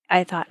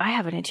I thought, I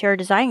have an interior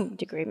design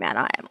degree, man.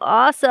 I am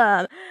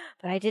awesome.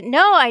 But I didn't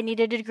know I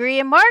needed a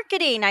degree in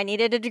marketing. I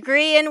needed a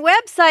degree in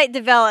website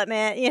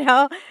development,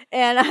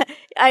 and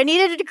I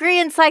needed a degree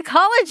in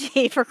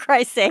psychology, for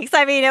Christ's sakes.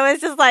 I mean, it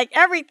was just like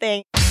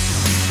everything.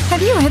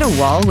 Have you hit a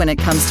wall when it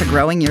comes to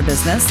growing your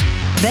business?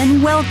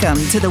 Then welcome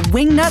to the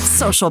Wingnut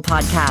Social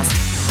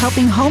Podcast,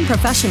 helping home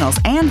professionals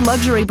and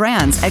luxury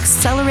brands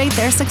accelerate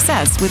their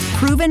success with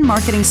proven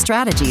marketing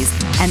strategies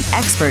and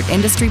expert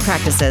industry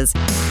practices.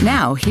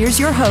 Now, here's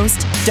your host,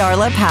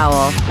 Darla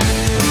Powell.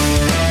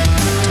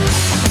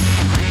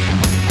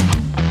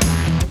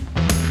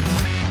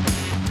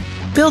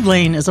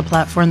 BuildLane is a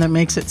platform that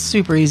makes it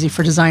super easy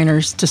for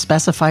designers to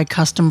specify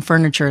custom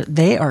furniture.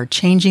 They are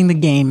changing the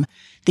game.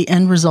 The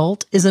end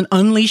result is an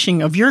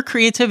unleashing of your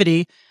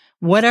creativity.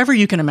 Whatever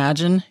you can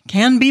imagine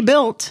can be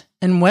built.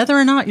 And whether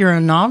or not you're a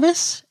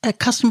novice at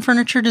custom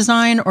furniture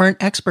design or an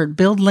expert,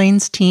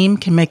 BuildLane's team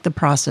can make the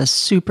process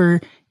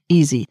super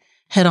easy.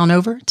 Head on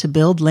over to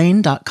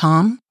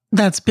buildlane.com.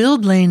 That's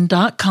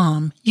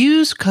buildlane.com.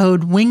 Use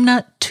code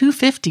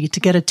WINGNUT250 to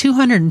get a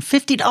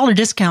 $250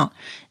 discount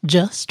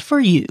just for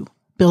you.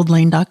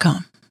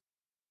 Buildlane.com.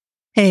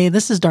 Hey,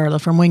 this is Darla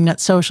from Wingnut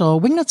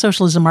Social. Wingnut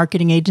Social is a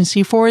marketing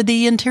agency for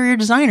the interior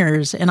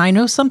designers, and I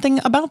know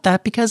something about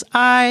that because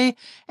I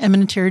am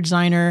an interior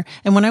designer.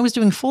 And when I was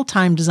doing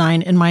full-time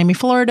design in Miami,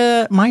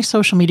 Florida, my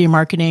social media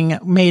marketing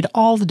made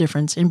all the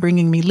difference in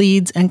bringing me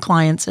leads and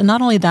clients. And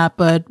not only that,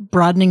 but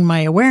broadening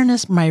my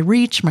awareness, my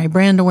reach, my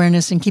brand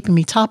awareness, and keeping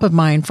me top of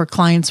mind for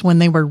clients when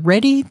they were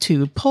ready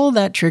to pull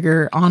that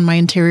trigger on my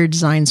interior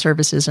design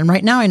services. And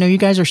right now, I know you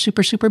guys are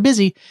super, super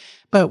busy,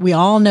 but we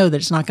all know that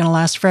it's not going to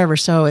last forever.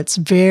 So it's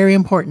very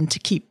important to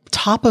keep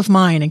top of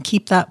mind and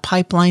keep that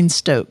pipeline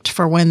stoked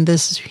for when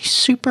this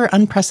super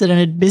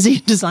unprecedented busy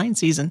design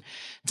season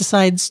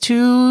decides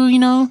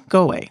to,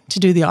 go away, to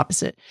do the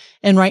opposite.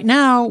 And right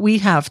now we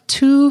have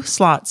 2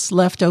 slots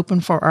left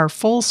open for our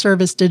full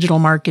service digital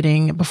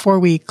marketing before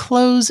we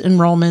close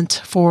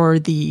enrollment for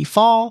the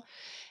fall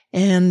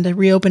and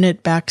reopen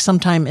it back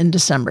sometime in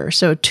December.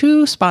 So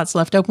 2 spots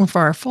left open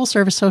for our full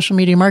service social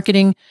media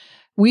marketing.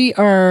 We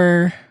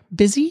are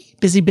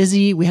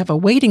busy. We have a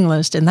waiting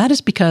list, and that is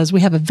because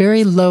we have a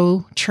very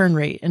low churn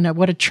rate. And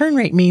what a churn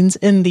rate means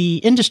in the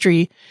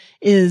industry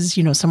is,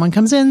 someone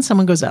comes in,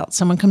 someone goes out,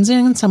 someone comes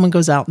in, someone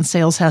goes out, and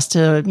sales has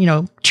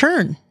to,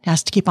 churn,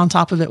 has to keep on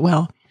top of it.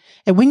 Well,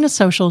 at Wingnut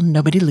Social,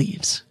 nobody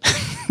leaves.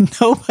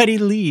 Nobody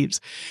leaves,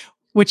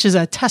 which is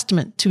a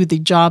testament to the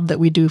job that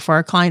we do for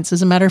our clients.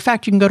 As a matter of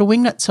fact, you can go to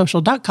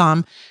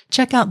wingnutsocial.com,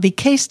 check out the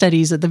case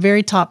studies at the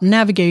very top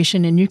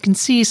navigation, and you can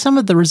see some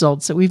of the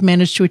results that we've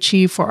managed to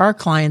achieve for our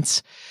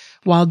clients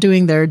while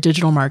doing their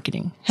digital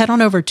marketing. Head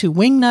on over to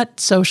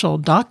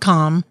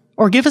wingnutsocial.com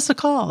or give us a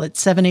call at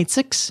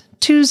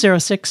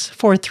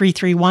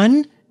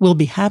 786-206-4331. We'll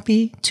be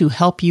happy to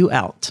help you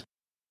out.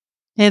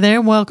 Hey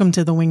there, welcome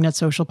to the Wingnut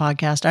Social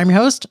Podcast. I'm your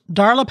host,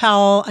 Darla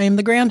Powell. I am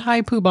the grand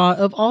high poobah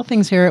of all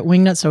things here at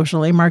Wingnut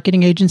Social, a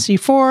marketing agency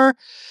for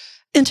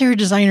interior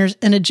designers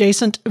and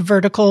adjacent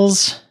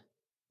verticals.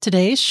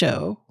 Today's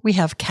show, we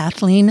have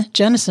Kathleen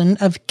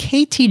Jennison of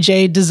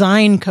KTJ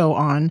Design Co.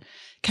 on.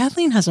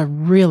 Kathleen has a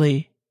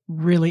really,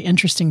 really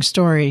interesting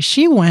story.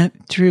 She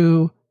went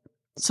through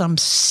some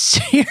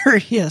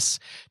serious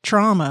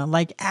trauma,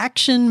 like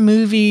action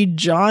movie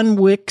John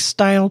Wick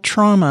style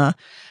trauma.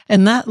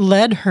 And that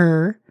led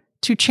her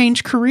to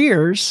change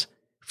careers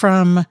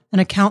from an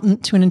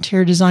accountant to an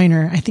interior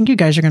designer. I think you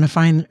guys are going to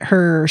find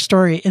her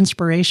story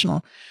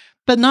inspirational.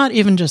 But not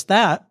even just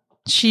that.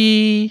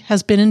 She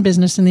has been in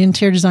business in the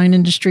interior design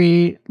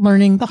industry,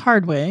 learning the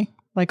hard way,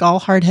 like all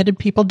hard-headed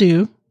people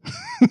do.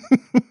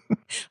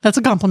 That's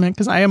a compliment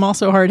because I am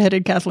also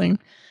hard-headed, Kathleen.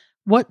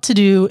 What to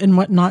do and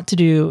what not to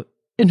do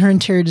in her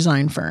interior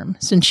design firm,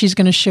 since she's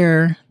going to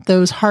share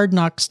those hard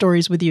knock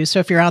stories with you. So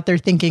if you're out there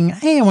thinking,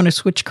 hey, I want to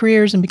switch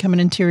careers and become an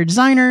interior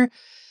designer,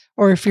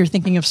 or if you're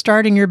thinking of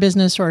starting your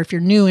business, or if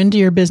you're new into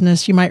your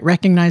business, you might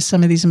recognize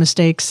some of these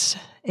mistakes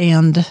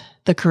and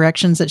the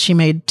corrections that she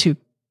made to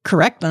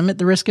correct them at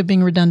the risk of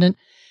being redundant,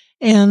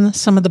 and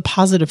some of the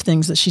positive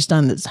things that she's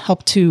done that's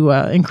helped to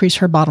increase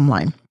her bottom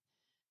line.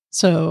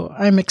 So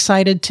I'm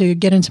excited to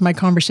get into my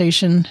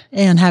conversation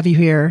and have you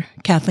hear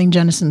Kathleen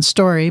Jennison's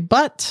story.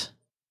 But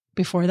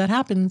before that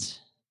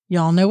happens,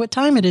 y'all know what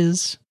time it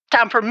is.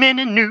 Time for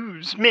mini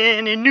news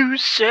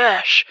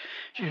sesh.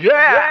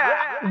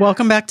 Yeah.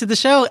 Welcome back to the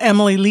show,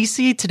 Emily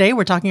Lisi. Today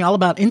we're talking all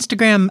about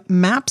Instagram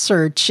map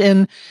search.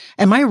 And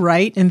am I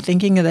right in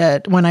thinking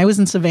that when I was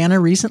in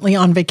Savannah recently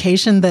on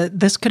vacation, that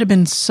this could have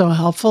been so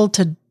helpful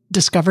to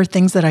discover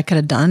things that I could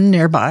have done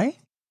nearby?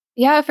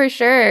 Yeah, for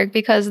sure,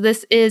 because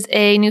this is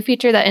a new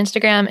feature that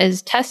Instagram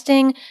is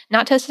testing,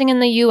 not testing in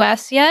the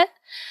US yet.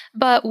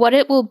 But what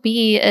it will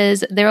be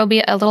is there will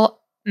be a little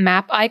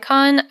map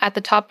icon at the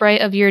top right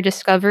of your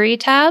Discovery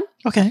tab.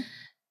 Okay.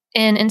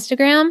 In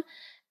Instagram,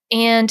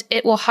 and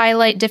it will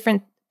highlight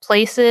different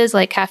places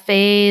like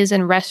cafes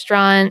and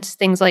restaurants,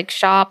 things like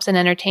shops and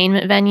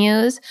entertainment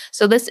venues.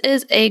 So this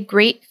is a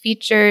great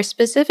feature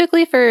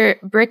specifically for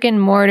brick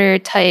and mortar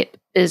type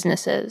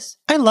businesses.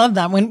 I love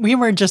that. When we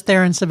were just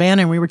there in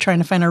Savannah, we were trying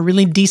to find a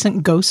really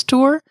decent ghost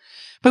tour,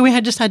 but we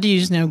had to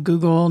use,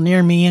 Google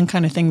Near Me and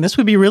kind of thing. This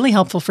would be really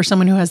helpful for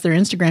someone who has their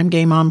Instagram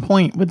game on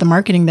point with the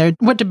marketing there.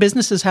 What do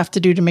businesses have to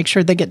do to make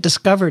sure they get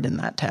discovered in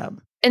that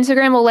tab?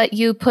 Instagram will let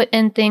you put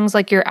in things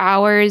like your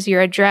hours,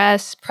 your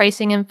address,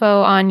 pricing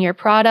info on your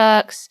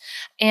products,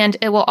 and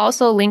it will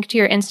also link to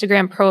your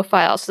Instagram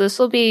profile. So this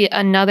will be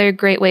another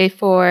great way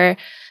for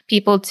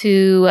people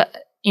to,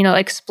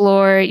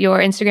 explore your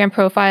Instagram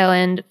profile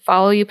and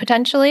follow you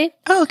potentially.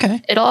 Oh,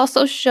 okay. It'll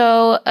also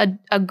show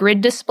a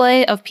grid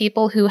display of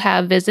people who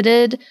have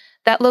visited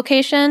that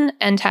location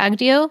and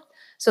tagged you.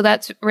 So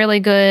that's really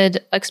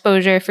good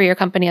exposure for your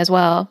company as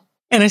well.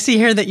 And I see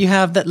here that you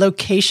have that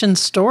location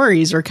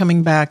stories are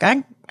coming back.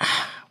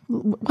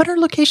 What are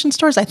location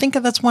stories? I think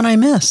that's one I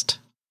missed.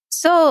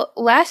 So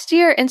last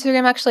year,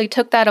 Instagram actually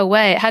took that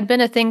away. It had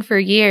been a thing for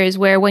years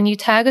where when you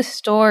tag a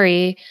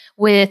story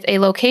with a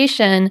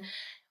location,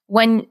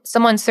 when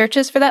someone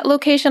searches for that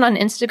location on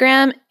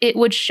Instagram, it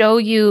would show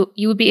you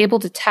would be able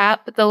to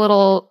tap the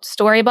little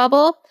story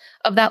bubble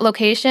of that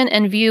location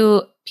and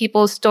view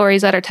people's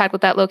stories that are tagged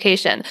with that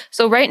location.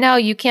 So right now,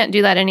 you can't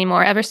do that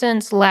anymore. Ever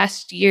since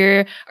last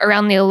year,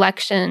 around the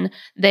election,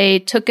 they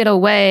took it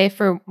away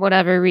for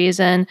whatever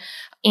reason.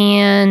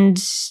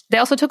 And they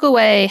also took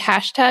away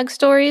hashtag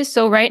stories.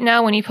 So right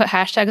now, when you put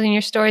hashtags in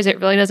your stories, it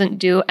really doesn't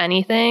do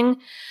anything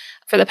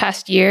for the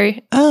past year.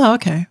 Oh,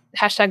 okay.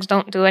 Hashtags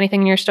don't do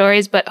anything in your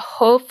stories, but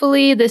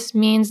hopefully this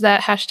means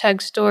that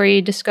hashtag story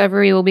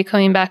discovery will be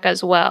coming back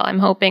as well. I'm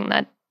hoping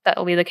that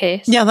will be the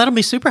case. Yeah, that'll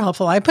be super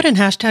helpful. I put in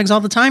hashtags all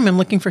the time. I'm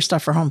looking for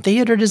stuff for home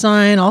theater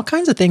design, all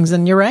kinds of things.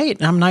 And you're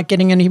right. I'm not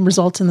getting any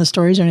results in the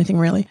stories or anything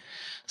really.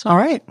 So, all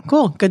right,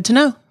 cool. Good to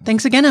know.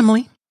 Thanks again,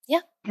 Emily.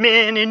 Yeah.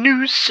 Mini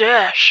new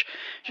sesh.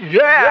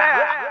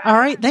 Yeah. All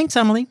right. Thanks,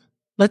 Emily.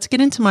 Let's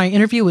get into my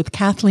interview with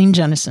Kathleen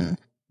Jennison.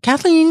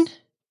 Kathleen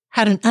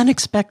had an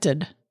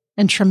unexpected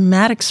and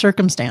traumatic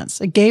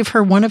circumstance. It gave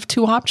her one of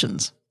two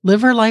options: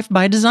 live her life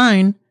by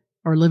design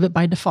or live it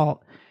by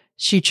default.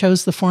 She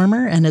chose the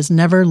former and has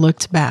never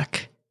looked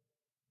back.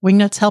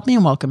 Wingnuts, help me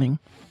in welcoming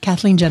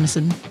Kathleen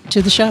Jennison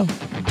to the show.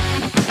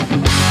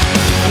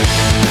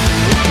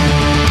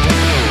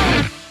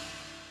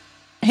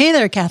 Hey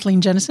there,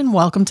 Kathleen Jennison.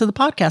 Welcome to the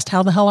podcast.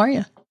 How the hell are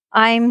you?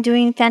 I'm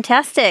doing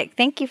fantastic.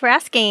 Thank you for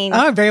asking.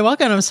 Oh, very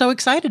welcome. I'm so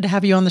excited to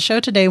have you on the show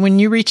today. When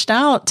you reached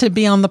out to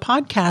be on the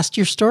podcast,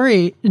 your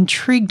story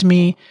intrigued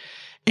me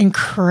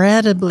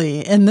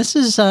incredibly. And this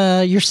is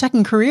your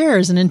second career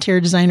as an interior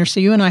designer.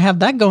 So you and I have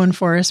that going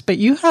for us, but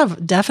you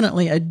have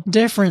definitely a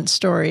different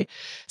story.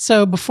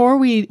 So before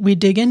we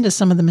dig into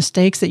some of the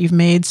mistakes that you've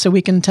made, so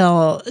we can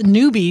tell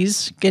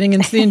newbies getting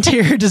into the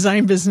interior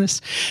design business,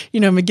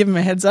 give them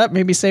a heads up,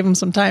 maybe save them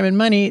some time and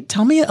money.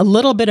 Tell me a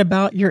little bit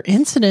about your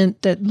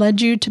incident that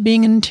led you to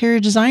being an interior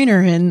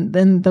designer and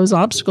then those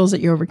obstacles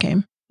that you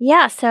overcame.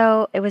 Yeah,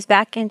 so it was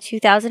back in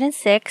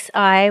 2006.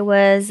 I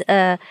was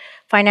a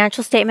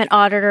financial statement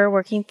auditor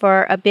working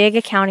for a big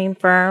accounting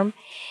firm.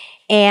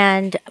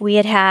 And we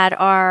had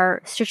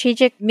our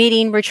strategic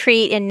meeting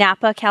retreat in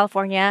Napa,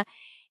 California.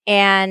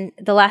 And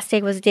the last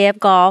day was a day of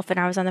golf, and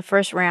I was on the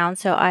first round.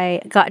 So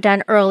I got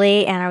done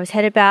early, and I was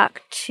headed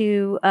back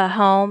to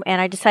home,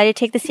 and I decided to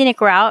take the scenic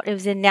route. It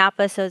was in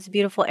Napa, so it's a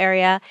beautiful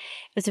area.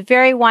 It was a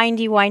very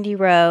windy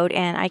road,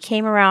 and I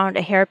came around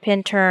a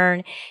hairpin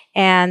turn,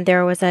 and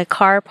there was a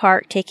car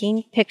parked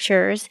taking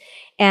pictures.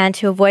 And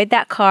to avoid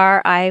that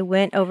car, I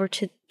went over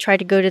to try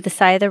to go to the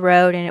side of the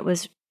road, and it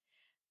was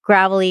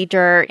gravelly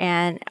dirt,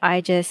 and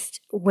I just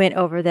went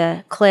over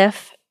the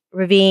cliff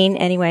ravine.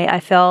 Anyway,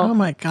 I fell. Oh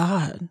my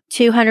God.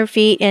 200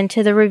 feet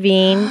into the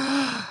ravine.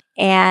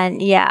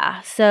 And yeah,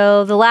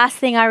 so the last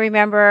thing I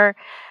remember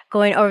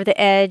going over the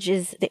edge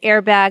is the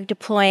airbag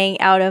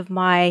deploying out of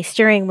my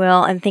steering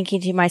wheel and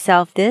thinking to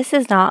myself, this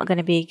is not going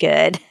to be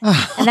good.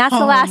 And that's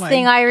the last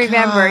thing I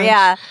remember. Gosh.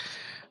 Yeah.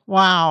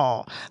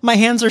 Wow. My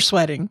hands are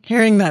sweating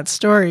hearing that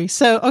story.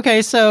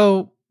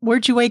 So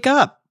where'd you wake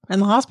up? In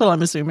the hospital,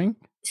 I'm assuming.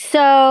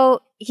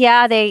 So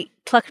yeah, they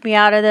plucked me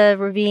out of the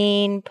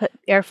ravine,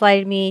 air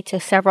flighted me to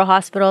several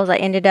hospitals. I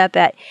ended up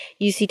at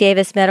UC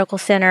Davis Medical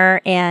Center,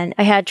 and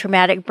I had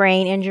traumatic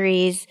brain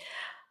injuries.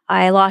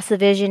 I lost the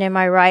vision in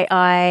my right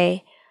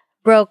eye,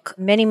 broke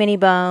many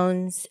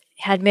bones,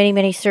 had many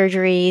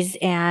surgeries,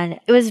 and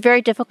it was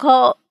very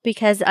difficult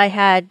because I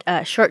had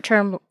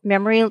short-term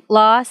memory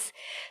loss.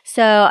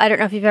 So I don't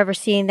know if you've ever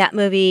seen that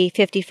movie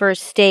 50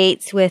 First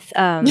States with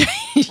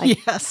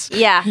yes.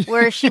 Yeah,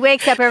 where she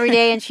wakes up every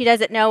day and she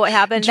doesn't know what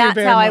happened. Drew That's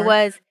Barrymore. how I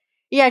was.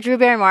 Yeah, Drew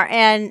Barrymore.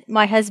 And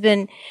my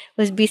husband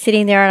would be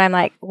sitting there and I'm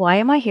like, why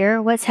am I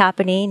here? What's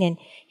happening? And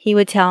he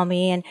would tell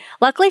me. And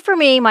luckily for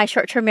me, my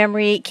short-term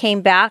memory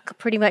came back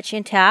pretty much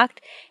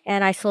intact.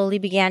 And I slowly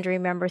began to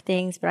remember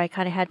things, but I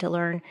kind of had to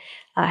learn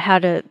how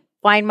to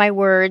find my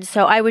words.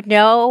 So I would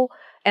know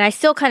and I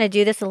still kind of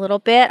do this a little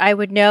bit. I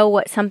would know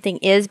what something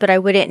is, but I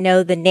wouldn't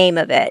know the name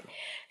of it.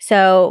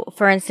 So,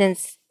 for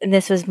instance, and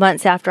this was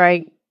months after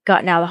I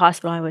gotten out of the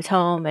hospital, I was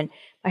home, and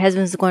my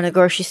husband was going to the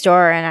grocery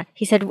store, and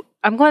he said,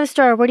 I'm going to the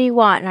store. What do you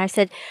want? And I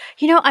said,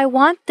 I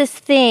want this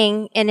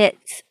thing, and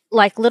it's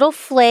like little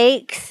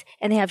flakes,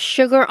 and they have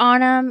sugar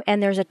on them,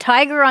 and there's a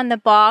tiger on the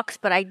box,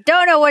 but I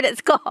don't know what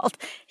it's called.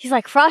 He's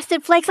like,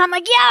 Frosted Flakes? I'm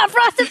like, yeah,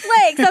 Frosted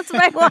Flakes. That's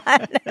what I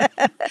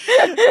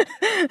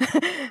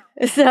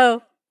want.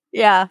 So,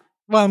 yeah.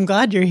 Well, I'm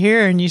glad you're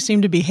here, and you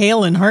seem to be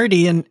hale and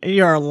hearty, and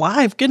you're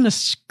alive.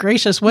 Goodness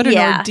gracious, what an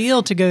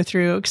ordeal to go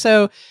through.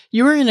 So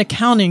you were in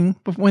accounting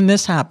when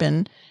this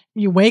happened.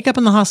 You wake up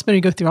in the hospital,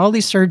 you go through all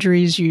these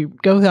surgeries, you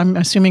go, I'm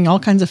assuming, all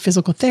kinds of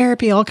physical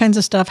therapy, all kinds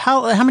of stuff.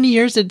 How many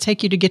years did it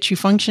take you to get you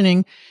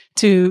functioning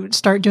to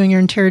start doing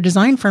your interior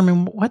design firm?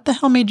 And what the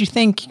hell made you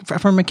think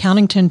from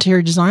accounting to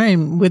interior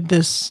design with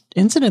this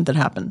incident that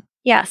happened?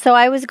 Yeah, so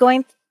I was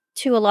going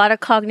to a lot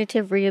of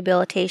cognitive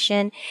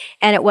rehabilitation,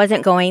 and it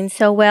wasn't going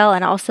so well.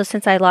 And also,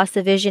 since I lost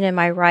the vision in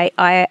my right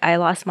eye, I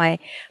lost my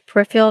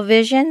peripheral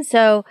vision.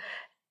 So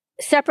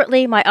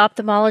separately, my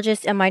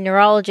ophthalmologist and my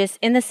neurologist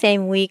in the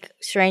same week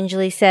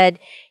strangely said,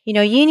 you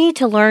need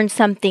to learn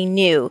something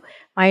new.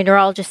 My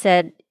neurologist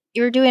said,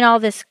 you're doing all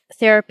this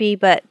therapy,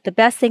 but the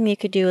best thing you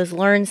could do is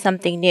learn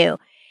something new.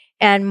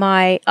 And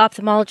my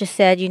ophthalmologist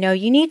said, you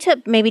need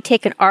to maybe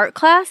take an art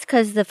class,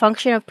 because the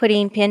function of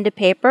putting pen to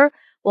paper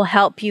will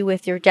help you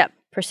with your depth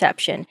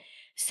perception.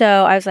 So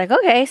I was like,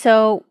 okay.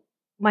 So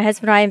my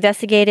husband and I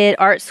investigated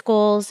art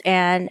schools,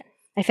 and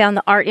I found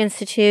the Art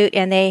Institute,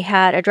 and they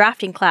had a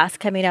drafting class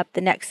coming up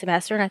the next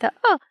semester. And I thought,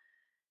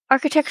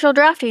 architectural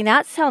drafting,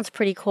 that sounds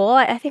pretty cool.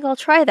 I think I'll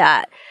try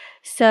that.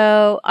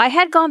 So I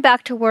had gone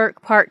back to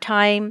work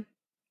part-time,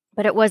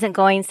 but it wasn't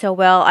going so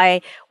well.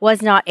 I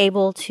was not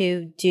able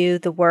to do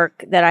the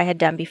work that I had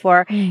done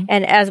before.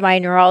 And as my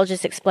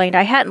neurologist explained,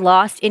 I hadn't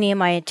lost any of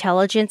my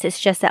intelligence. It's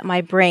just that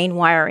my brain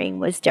wiring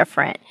was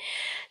different.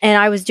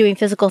 And I was doing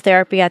physical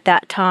therapy at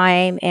that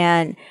time.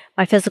 And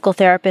my physical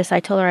therapist, I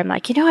told her, I'm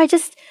like,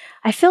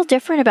 I feel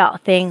different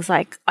about things.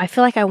 Like, I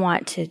feel like I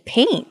want to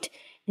paint.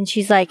 And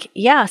she's like,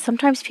 yeah,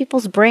 sometimes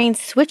people's brain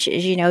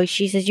switches,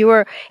 She says, you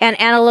were an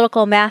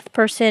analytical math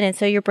person, and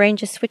so your brain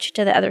just switched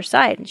to the other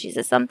side. And she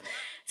says,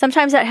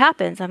 sometimes that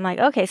happens. I'm like,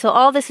 okay, so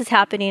all this is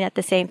happening at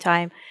the same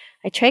time.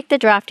 I took the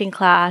drafting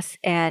class,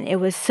 and it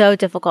was so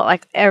difficult.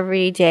 Like,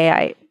 every day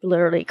I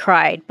literally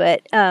cried.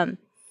 But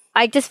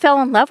I just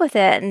fell in love with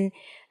it. And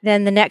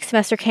then the next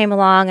semester came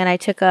along, and I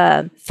took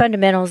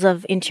fundamentals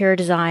of interior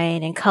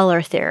design and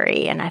color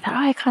theory. And I thought,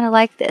 I kind of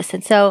like this.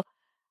 And so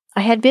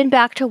I had been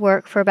back to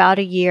work for about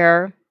a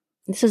year.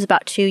 This was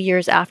about 2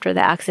 years after the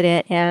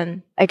accident.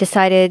 And I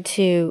decided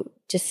to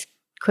just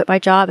quit my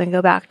job and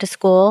go back to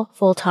school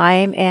full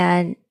time.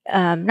 And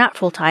not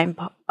full time.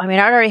 I mean,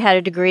 I already had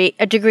a degree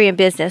in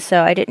business,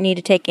 so I didn't need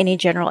to take any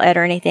general ed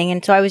or anything.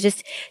 And so I was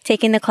just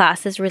taking the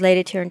classes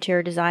related to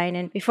interior design.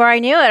 And before I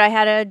knew it, I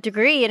had a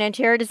degree in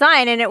interior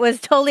design, and it was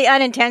totally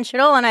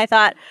unintentional. And I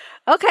thought,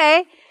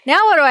 okay,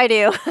 now what do I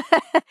do?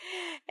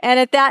 And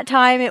at that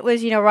time, it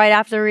was, right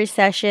after the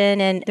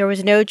recession, and there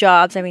was no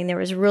jobs. I mean, there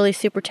was really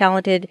super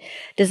talented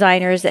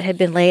designers that had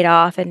been laid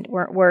off and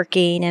weren't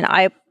working. And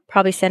I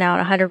probably sent out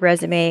 100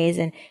 resumes,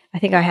 and I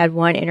think I had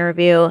one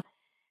interview.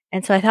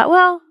 And so I thought,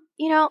 well,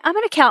 I'm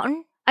an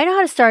accountant. I know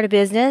how to start a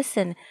business,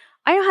 and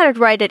I know how to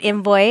write an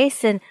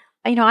invoice, and,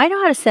 I know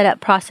how to set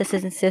up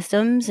processes and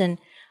systems, and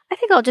I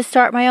think I'll just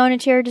start my own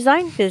interior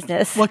design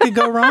business. What could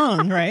go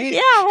wrong, right?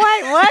 Yeah,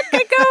 what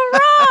could go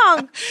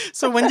wrong?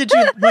 So when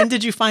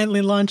did you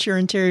finally launch your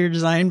interior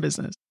design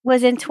business?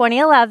 Was in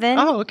 2011.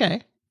 Oh,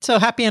 okay. So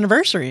happy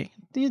anniversary.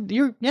 10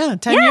 years.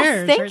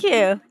 Thank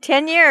you.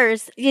 10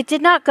 years. It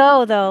did not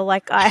go, though,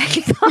 like I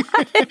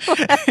thought it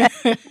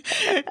would.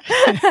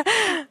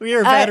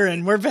 We're a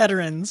veteran. We're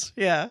veterans.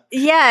 Yeah.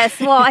 Yes.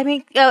 Well, I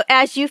mean,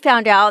 as you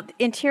found out,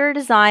 interior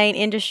design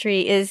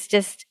industry is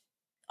just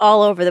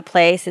all over the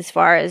place as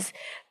far as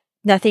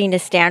nothing to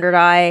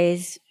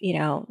standardize,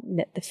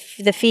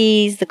 the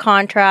fees, the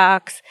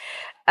contracts,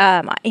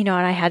 and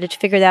I had to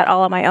figure that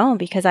all on my own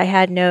because I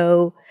had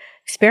no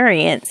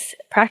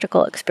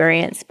practical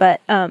experience.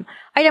 But I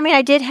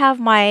did have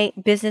my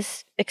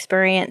business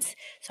experience,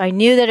 so I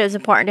knew that it was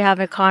important to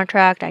have a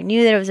contract. I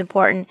knew that it was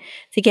important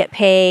to get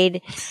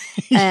paid.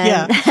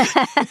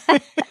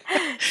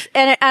 And,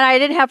 and I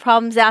didn't have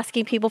problems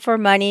asking people for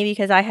money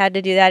because I had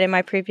to do that in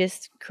my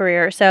previous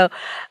career. So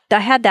I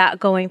had that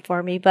going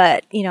for me.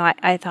 But,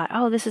 I thought,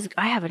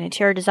 I have an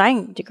interior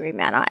design degree,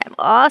 man. I am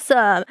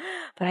awesome.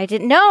 But I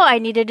didn't know I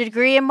needed a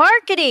degree in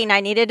marketing.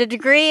 I needed a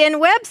degree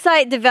in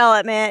website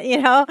development,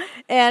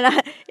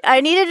 and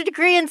I needed a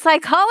degree in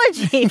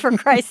psychology, for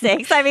Christ's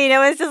sakes. I mean, it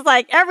was just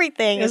like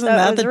everything. Isn't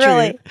that the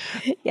truth?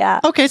 Yeah.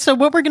 Okay, so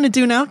what we're going to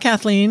do now,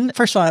 Kathleen,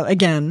 first of all,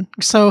 again,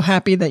 so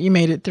happy that you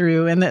made it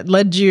through and that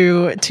led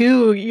you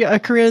to a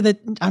career that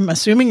I'm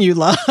assuming you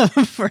love,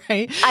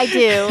 right? I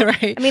do.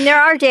 Right. I mean,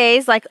 there are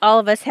days like all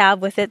of us have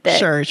with it that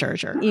Sure.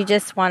 you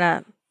just want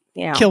to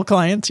Kill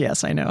clients.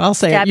 Yes, I know. I'll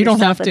say it. You don't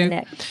have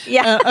to.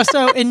 Yeah.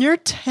 So in your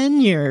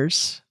 10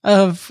 years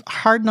of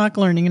hard knock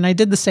learning, and I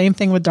did the same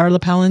thing with Darla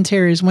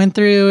Palantieri's, went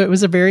through, it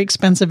was a very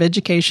expensive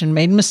education,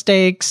 made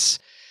mistakes,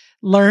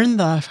 learned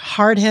the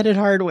hard-headed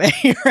hard way,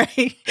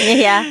 right?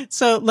 Yeah.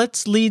 So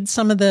let's lead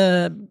some of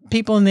the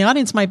people in the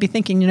audience might be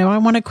thinking, I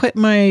want to quit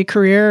my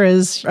career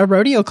as a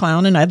rodeo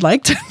clown and I'd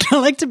like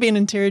to be an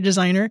interior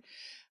designer.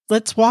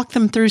 Let's walk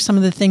them through some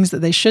of the things that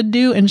they should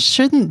do and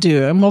shouldn't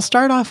do. And we'll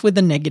start off with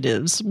the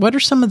negatives. What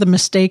are some of the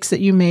mistakes that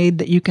you made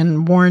that you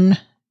can warn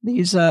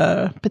these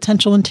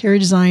potential interior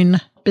design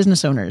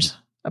business owners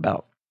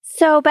about?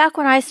 So back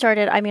when I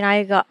started, I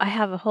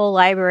have a whole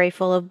library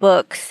full of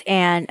books,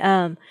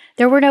 and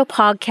there were no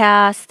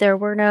podcasts, there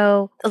were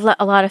a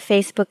lot of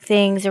Facebook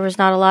things, there was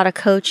not a lot of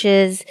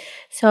coaches.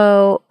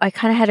 So I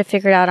kind of had to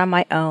figure it out on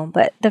my own.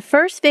 But the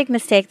first big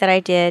mistake that I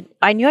did,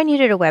 I knew I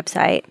needed a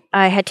website.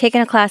 I had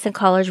taken a class in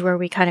college where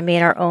we kind of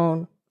made our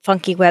own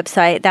funky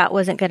website. That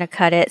wasn't going to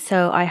cut it.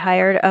 So I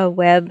hired a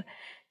web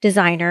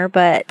designer,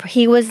 but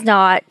he was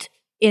not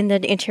in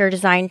the interior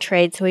design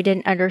trade, so he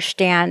didn't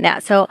understand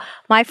that. So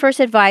my first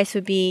advice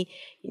would be,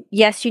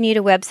 yes, you need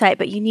a website,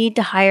 but you need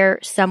to hire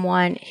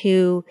someone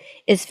who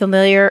is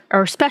familiar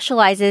or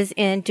specializes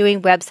in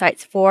doing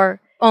websites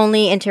for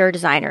only interior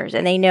designers,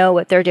 and they know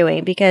what they're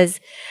doing, because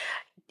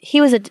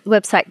he was a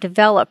website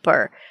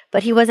developer,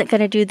 but he wasn't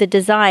going to do the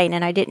design,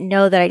 and I didn't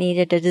know that I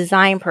needed a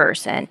design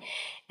person.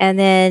 And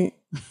then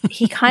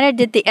he kind of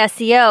did the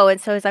SEO.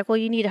 And so he's like, well,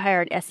 you need to hire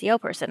an SEO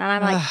person. And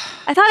I'm like,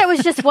 I thought it was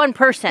just one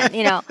person,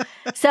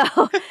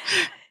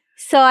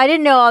 So I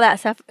didn't know all that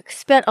stuff.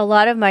 Spent a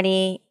lot of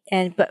money,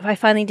 but I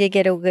finally did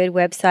get a good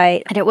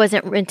website. And it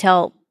wasn't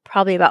until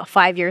probably about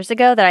 5 years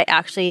ago that I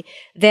actually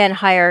then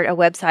hired a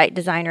website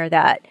designer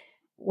that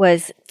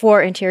was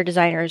for interior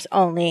designers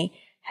only,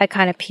 had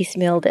kind of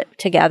piecemealed it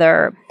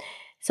together.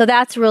 So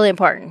that's really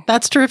important.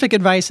 That's terrific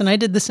advice. And I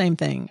did the same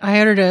thing. I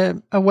hired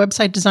a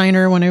website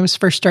designer when I was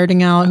first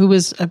starting out, who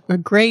was a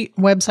great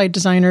website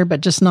designer,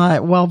 but just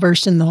not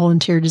well-versed in the whole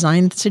interior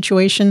design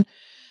situation.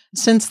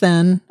 Since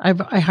then,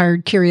 I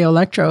hired Curio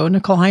Electro,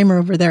 Nicole Heimer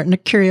over there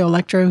at Curio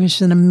Electro,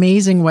 who's an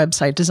amazing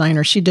website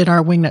designer. She did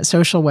our Wingnut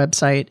Social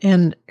website.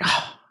 And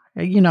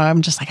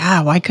I'm just like,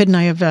 why couldn't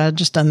I have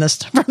just done this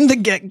from the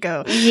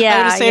get-go? Yeah, I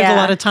would have saved a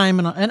lot of time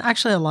and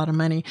actually a lot of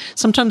money.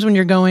 Sometimes when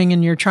you're going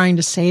and you're trying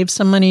to save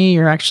some money,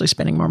 you're actually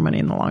spending more money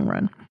in the long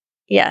run.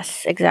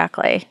 Yes,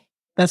 exactly.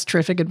 That's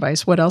terrific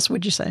advice. What else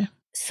would you say?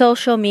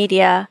 Social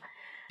media.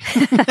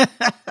 What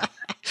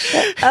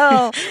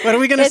are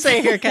we going to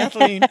say here,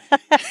 Kathleen?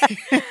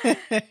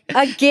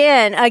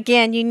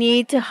 Again, you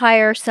need to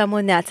hire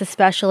someone that's a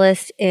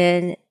specialist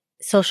in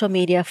social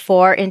media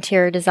for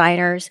interior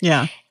designers.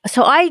 Yeah.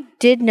 So I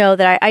did know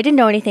that I didn't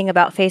know anything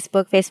about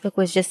Facebook. Facebook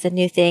was just a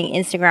new thing.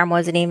 Instagram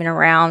wasn't even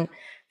around.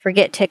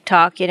 Forget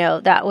TikTok,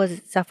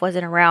 stuff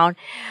wasn't around.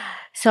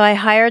 So I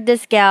hired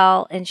this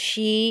gal, and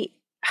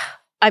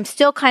I'm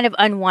still kind of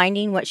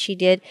unwinding what she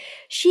did.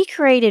 She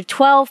created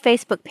 12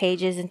 Facebook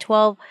pages and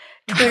 12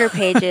 Twitter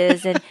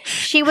pages, and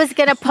she was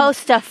going to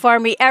post stuff for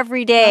me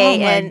every day.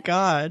 Oh my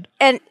God.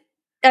 And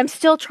I'm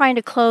still trying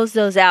to close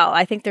those out.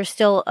 I think there's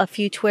still a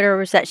few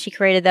Twitters that she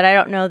created that I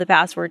don't know the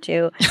password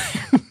to.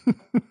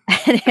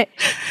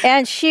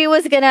 And she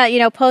was going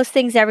to, post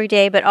things every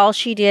day, but all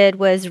she did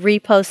was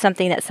repost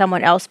something that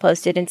someone else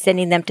posted and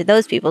sending them to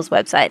those people's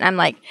website. And I'm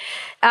like,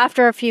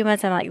 after a few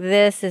months, I'm like,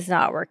 this is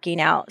not working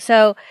out.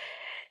 So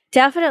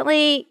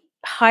definitely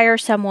hire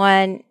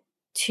someone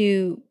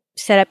to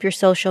set up your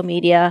social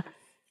media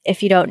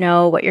if you don't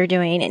know what you're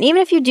doing. And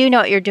even if you do know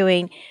what you're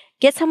doing,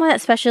 get someone that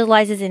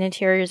specializes in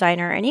interior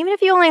designer. And even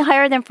if you only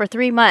hire them for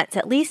 3 months,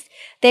 at least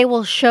they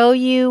will show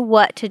you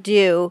what to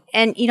do.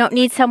 And you don't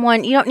need to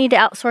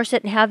outsource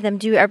it and have them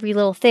do every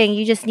little thing.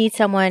 You just need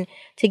someone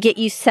to get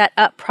you set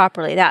up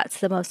properly.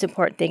 That's the most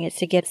important thing, is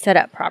to get set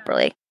up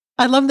properly.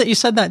 I love that you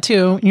said that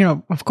too.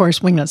 Of course,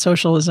 Wingnut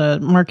Social is a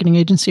marketing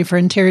agency for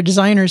interior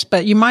designers,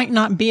 but you might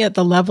not be at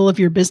the level of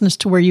your business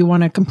to where you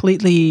want to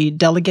completely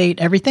delegate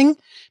everything.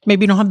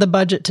 Maybe you don't have the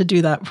budget to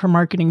do that for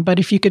marketing, but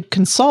if you could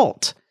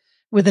consult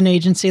with an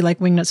agency like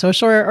Wingnut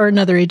Social or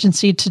another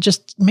agency to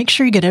just make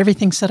sure you get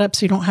everything set up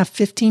so you don't have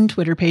 15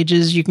 Twitter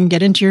pages. You can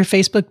get into your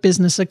Facebook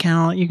business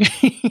account.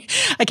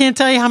 I can't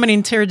tell you how many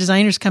interior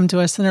designers come to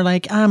us and they're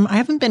like, I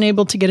haven't been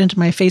able to get into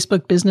my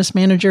Facebook business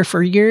manager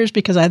for years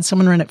because I had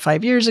someone run it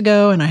 5 years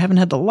ago and I haven't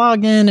had the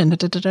login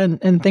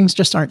and things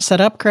just aren't set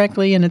up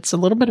correctly. And it's a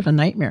little bit of a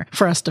nightmare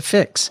for us to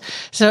fix.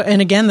 So,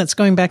 and again, that's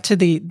going back to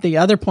the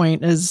other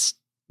point is,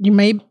 you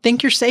may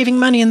think you're saving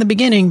money in the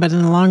beginning, but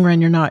in the long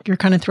run, you're not. You're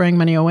kind of throwing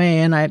money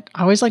away. And I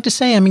always like to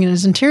say,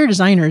 as interior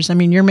designers,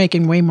 you're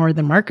making way more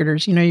than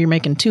marketers. You're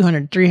making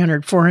 $200,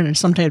 $300, $400,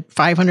 sometimes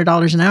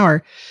 $500 an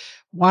hour.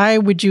 Why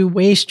would you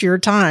waste your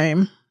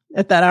time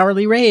at that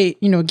hourly rate,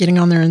 getting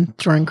on there and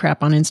throwing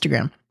crap on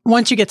Instagram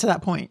once you get to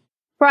that point?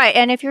 Right.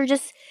 And if you're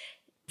just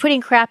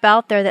putting crap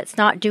out there that's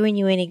not doing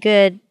you any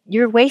good,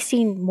 you're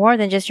wasting more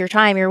than just your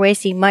time. You're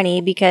wasting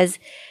money because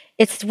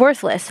it's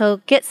worthless. So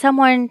get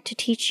someone to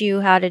teach you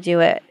how to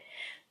do it.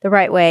 the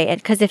right way.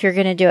 And because if you're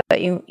going to do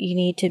it, you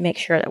need to make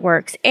sure it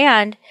works.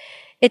 And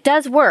it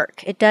does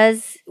work. It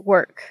does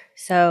work.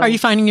 So Are you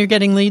finding you're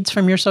getting leads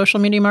from your social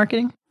media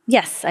marketing?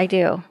 yes, I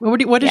do.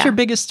 What is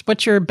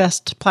what's your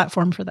best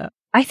platform for that?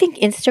 I think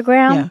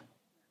Instagram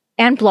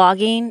and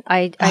blogging.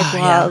 I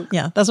blog.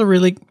 Yeah. That's a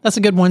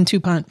good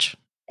 1-2 punch.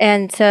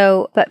 And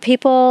so, but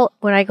people,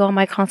 when I go on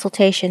my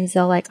consultations,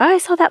 they'll like, oh, I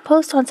saw that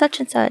post on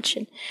such and such.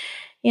 And,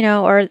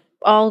 or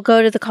I'll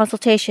go to the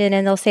consultation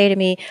and they'll say to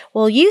me,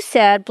 well, you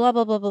said blah,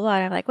 blah, blah, blah, blah.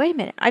 And I'm like, wait a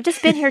minute. I've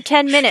just been here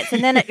 10 minutes.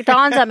 And then it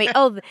dawns on me,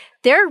 oh,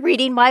 they're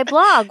reading my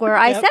blog where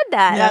I said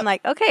that. And I'm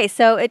like, okay,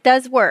 so it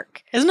does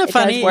work. Isn't it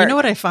funny? You know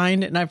what I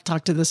find, and I've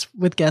talked to this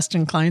with guests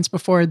and clients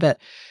before, that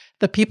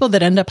the people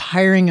that end up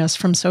hiring us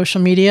from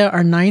social media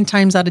are 9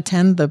 times out of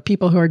 10 the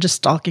people who are just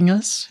stalking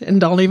us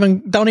and don't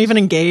even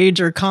engage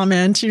or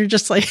comment. You're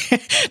just like,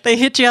 they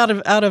hit you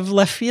out of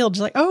left field.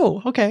 Just like,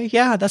 oh, okay,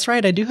 yeah, that's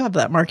right. I do have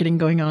that marketing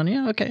going on.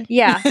 Yeah, okay.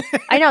 Yeah,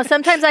 I know.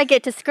 Sometimes I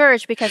get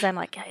discouraged because I'm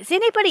like, is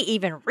anybody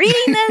even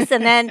reading this?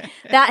 And then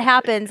that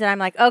happens, and I'm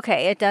like,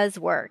 okay, it does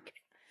work.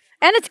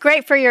 And it's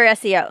great for your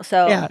SEO.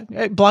 So yeah,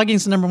 blogging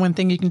is the number one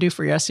thing you can do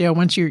for your SEO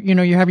once you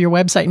have your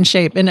website in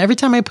shape. And every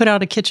time I put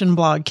out a kitchen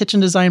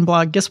design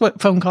blog, guess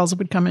what phone calls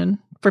would come in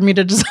for me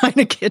to design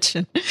a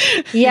kitchen?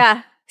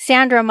 Yeah.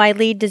 Sandra, my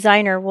lead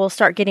designer, will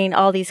start getting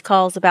all these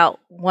calls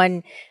about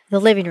the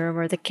living room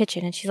or the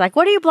kitchen. And she's like,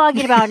 what are you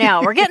blogging about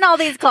now? We're getting all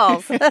these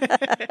calls.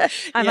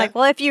 I'm like,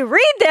 well, if you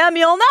read them,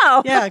 you'll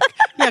know. Yeah.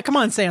 Come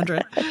on,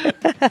 Sandra.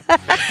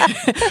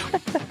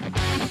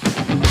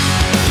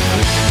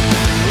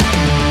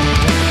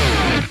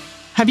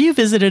 Have you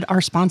visited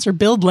our sponsor,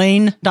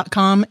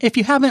 BuildLane.com? If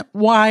you haven't,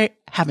 why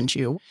haven't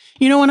you?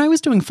 When I was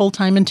doing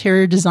full-time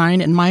interior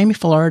design in Miami,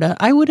 Florida,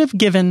 I would have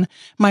given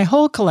my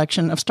whole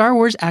collection of Star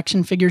Wars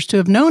action figures to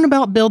have known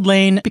about Build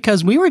Lane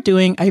because we were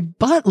doing a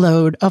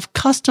buttload of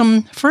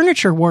custom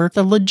furniture work.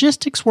 The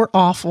logistics were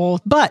awful,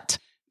 but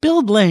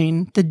Build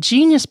Lane, the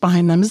genius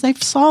behind them is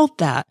they've solved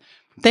that.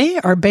 They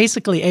are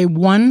basically a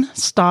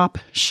one-stop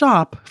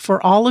shop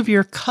for all of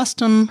your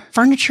custom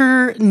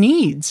furniture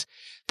needs.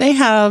 They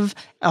have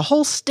a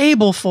whole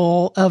stable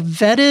full of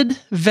vetted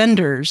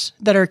vendors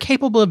that are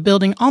capable of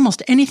building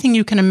almost anything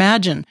you can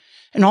imagine.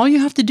 And all you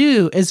have to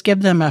do is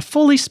give them a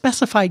fully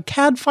specified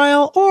CAD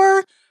file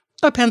or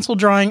a pencil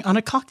drawing on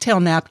a cocktail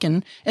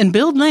napkin, and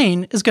Build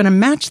Lane is going to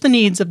match the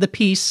needs of the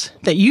piece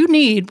that you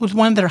need with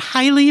one of their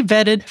highly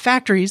vetted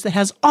factories that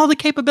has all the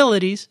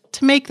capabilities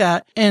to make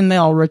that. And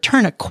they'll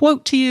return a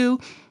quote to you.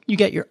 You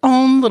get your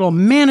own little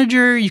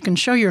manager. You can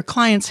show your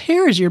clients,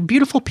 here is your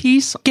beautiful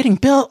piece getting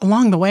built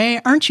along the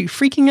way. Aren't you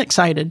freaking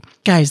excited?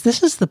 Guys,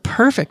 this is the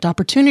perfect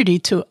opportunity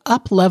to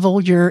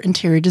up-level your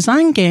interior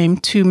design game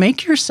to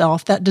make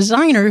yourself that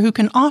designer who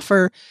can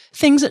offer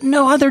things that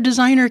no other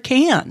designer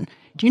can.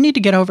 You need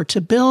to get over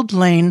to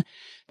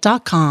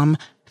buildlane.com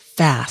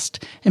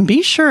fast. And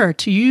be sure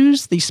to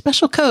use the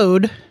special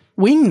code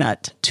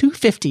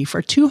WINGNUT250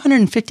 for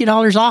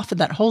 $250 off of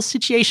that whole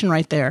situation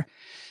right there.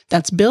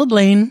 That's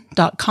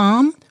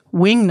buildlane.com,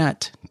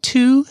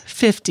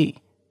 WINGNUT250.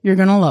 You're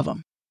going to love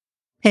them.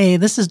 Hey,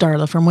 this is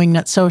Darla from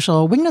Wingnut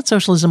Social. Wingnut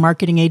Social is a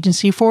marketing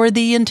agency for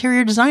the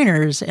interior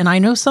designers, and I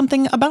know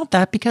something about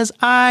that because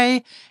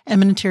I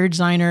am an interior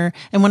designer.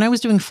 And when I was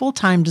doing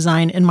full-time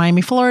design in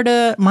Miami,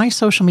 Florida, my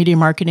social media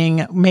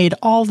marketing made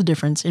all the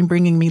difference in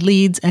bringing me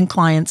leads and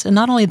clients. And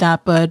not only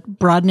that, but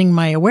broadening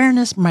my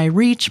awareness, my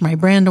reach, my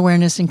brand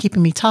awareness, and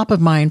keeping me top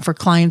of mind for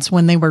clients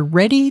when they were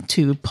ready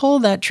to pull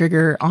that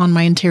trigger on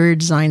my interior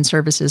design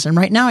services. And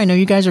right now, I know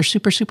you guys are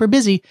super, super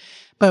busy,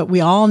 but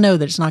we all know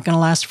that it's not going to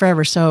last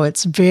forever. So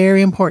it's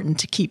very important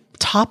to keep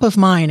top of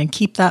mind and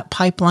keep that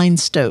pipeline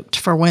stoked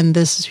for when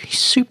this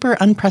super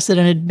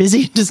unprecedented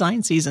busy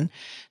design season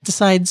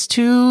decides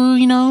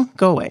to,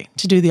 go away,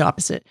 to do the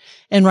opposite.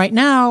 And right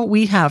now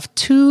we have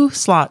 2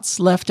 slots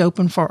left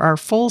open for our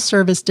full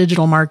service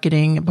digital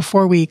marketing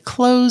before we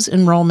close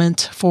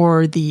enrollment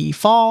for the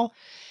fall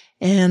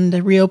and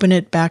reopen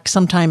it back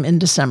sometime in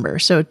December.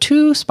 So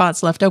 2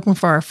 spots left open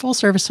for our full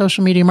service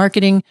social media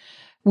marketing.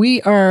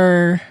 We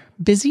are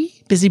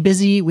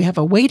busy. We have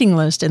a waiting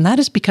list, and that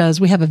is because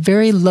we have a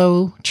very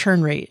low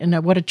churn rate.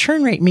 And what a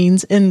churn rate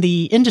means in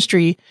the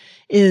industry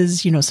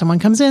is, someone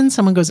comes in,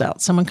 someone goes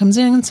out, someone comes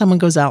in, someone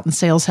goes out, and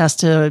sales has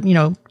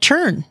to,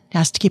 churn,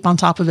 has to keep on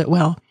top of it.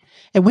 Well,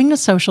 at Wingnut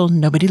Social,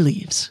 nobody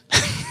leaves.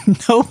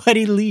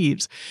 Nobody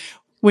leaves,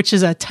 which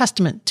is a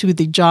testament to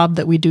the job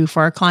that we do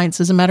for our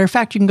clients. As a matter of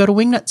fact, you can go to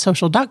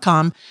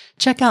wingnutsocial.com,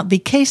 check out the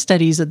case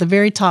studies at the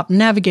very top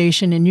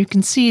navigation, and you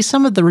can see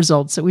some of the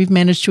results that we've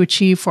managed to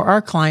achieve for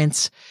our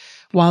clients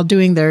while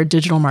doing their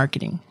digital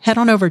marketing. Head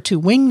on over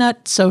to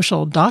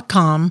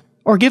wingnutsocial.com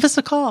or give us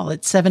a call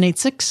at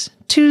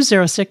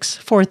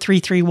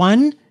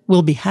 786-206-4331.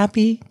 We'll be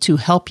happy to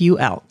help you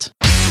out.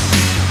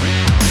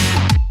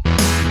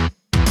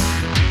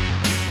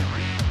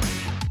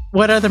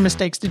 What other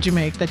mistakes did you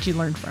make that you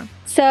learned from?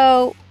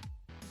 So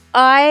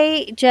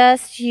I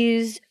just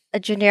use a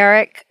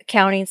generic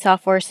accounting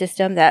software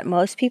system that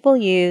most people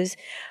use.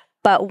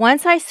 But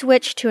once I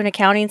switched to an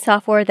accounting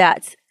software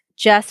that's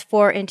just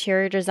for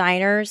interior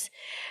designers.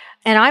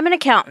 And I'm an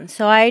accountant,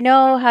 so I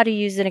know how to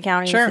use an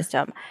accounting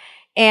system.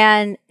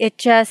 And it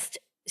just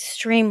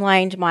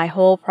streamlined my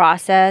whole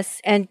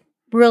process. And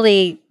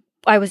really,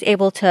 I was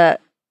able to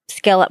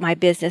scale up my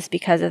business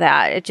because of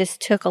that. It just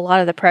took a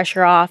lot of the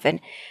pressure off and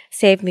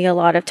saved me a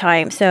lot of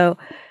time. So,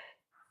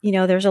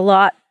 there's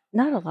not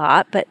a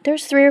lot, but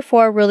there's 3 or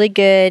 4 really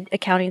good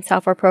accounting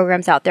software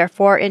programs out there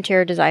for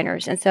interior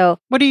designers. And so,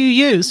 what do you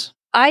use?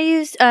 I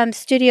use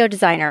Studio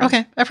Designer.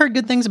 Okay. I've heard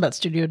good things about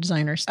Studio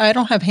Designers. I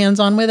don't have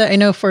hands-on with it. I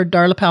know for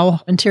Darla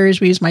Powell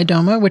Interiors, we use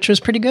Mydoma, which was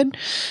pretty good.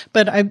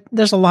 But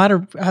there's a lot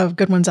of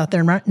good ones out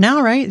there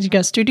now, right? You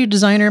got Studio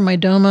Designer,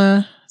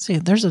 Mydoma. See,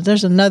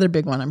 there's another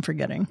big one I'm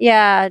forgetting.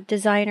 Yeah,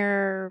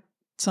 Designer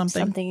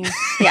something.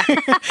 Yeah.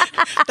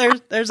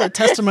 there's a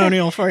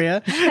testimonial for you.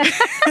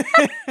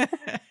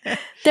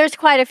 There's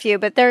quite a few,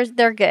 but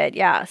they're good.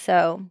 Yeah.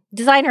 So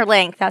Designer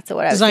Link, that's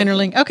what I was Designer thinking.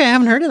 Link. Okay, I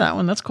haven't heard of that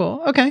one. That's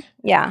cool. Okay.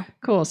 Yeah.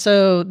 Cool.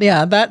 So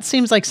yeah, that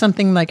seems like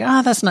something like,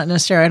 that's not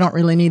necessary. I don't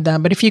really need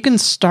that. But if you can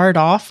start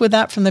off with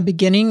that from the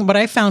beginning, what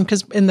I found,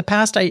 because in the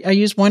past I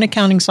used one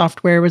accounting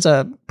software, it was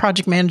a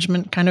project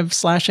management kind of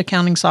 /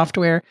 accounting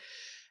software.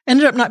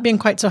 Ended up not being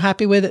quite so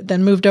happy with it,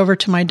 then moved over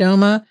to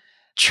Mydoma.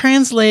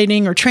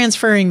 Translating or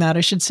transferring that,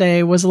 I should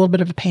say, was a little bit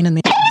of a pain in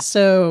the ass.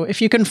 So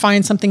if you can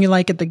find something you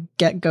like at the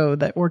get-go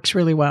that works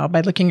really well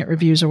by looking at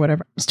reviews or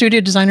whatever. Studio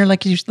Designer,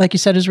 like you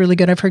said, is really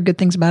good. I've heard good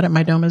things about it.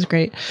 Mydoma is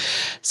great.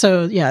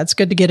 So yeah, it's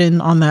good to get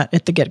in on that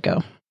at the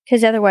get-go.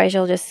 Because otherwise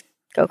you'll just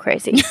go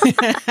crazy.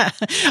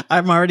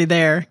 I'm already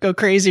there. Go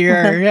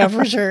crazier. Yeah,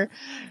 for sure.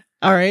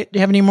 All right. Do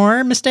you have any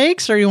more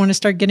mistakes, or you want to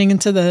start getting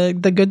into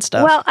the good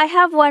stuff? Well, I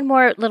have one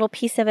more little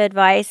piece of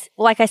advice.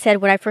 Like I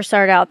said, when I first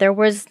started out, there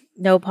was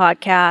no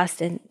podcast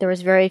and there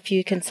was very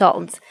few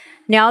consultants.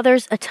 Now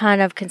there's a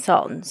ton of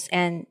consultants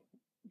and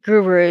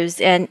gurus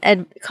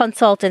and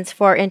consultants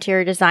for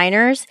interior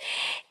designers.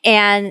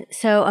 And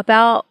so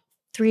about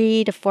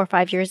 3 to 4 or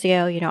 5 years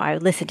ago, I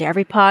listened to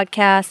every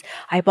podcast.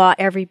 I bought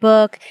every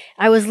book.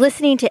 I was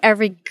listening to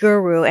every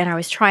guru and I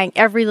was trying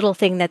every little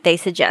thing that they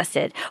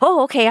suggested.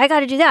 Oh, okay, I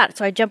got to do that.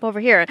 So I jump over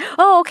here.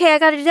 Oh, okay, I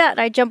got to do that. And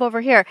I jump over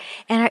here.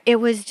 And it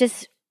was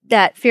just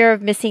that fear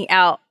of missing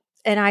out.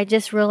 And I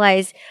just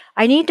realized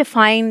I need to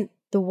find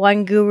the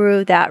one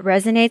guru that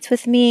resonates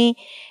with me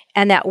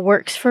and that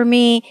works for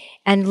me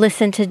and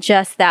listen to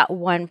just that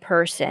one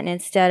person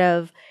instead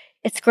of,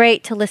 it's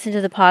great to listen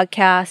to the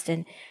podcast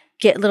and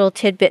get little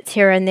tidbits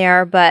here and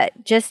there, but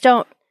just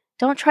don't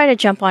try to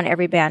jump on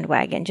every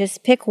bandwagon.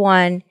 Just pick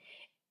one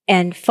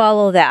and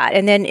follow that.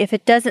 And then if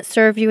it doesn't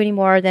serve you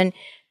anymore, then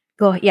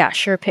go,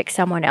 pick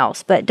someone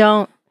else. But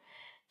don't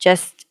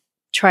just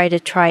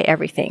try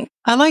everything.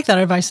 I like that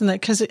advice in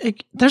that because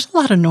there's a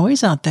lot of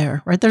noise out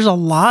there, right? There's a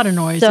lot of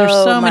noise. There's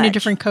so many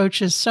different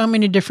coaches, so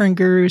many different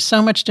gurus,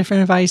 so much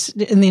different advice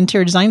in the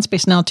interior design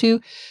space now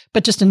too,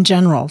 but just in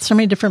general, so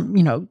many different,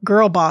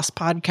 girl boss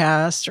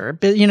podcasts or,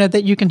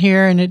 that you can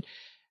hear, and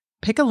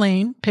pick a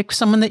lane, pick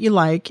someone that you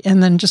like,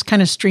 and then just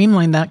kind of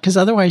streamline that, because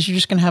otherwise you're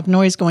just going to have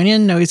noise going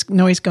in,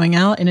 noise going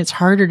out, and it's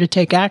harder to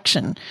take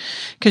action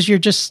because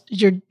your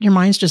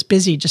mind's just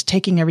busy, just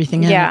taking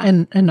everything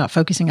in and not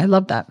focusing. I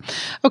love that.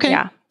 Okay.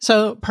 Yeah.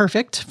 So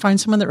perfect.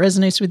 Find someone that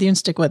resonates with you and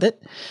stick with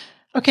it.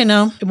 Okay.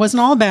 Now it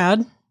wasn't all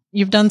bad.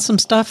 You've done some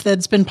stuff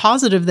that's been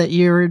positive that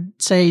you would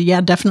say, yeah,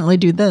 definitely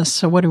do this.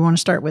 So what do we want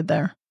to start with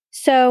there?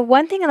 So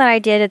one thing that I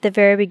did at the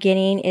very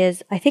beginning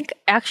is, I think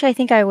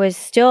I was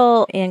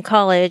still in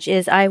college,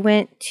 is I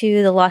went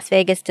to the Las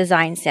Vegas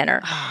Design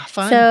Center.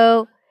 Fun.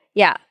 So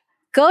yeah,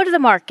 go to the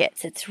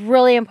markets. It's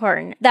really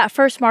important. That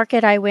first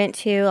market I went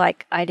to,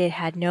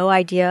 had no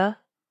idea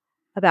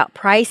about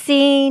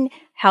pricing,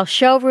 how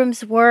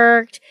showrooms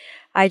worked.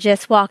 I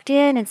just walked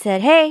in and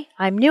said, hey,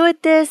 I'm new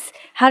at this.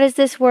 How does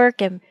this work?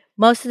 And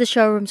most of the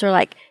showrooms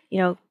are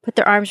put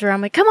their arms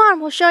around me. Come on,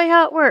 we'll show you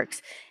how it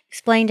works.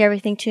 Explained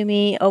everything to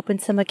me,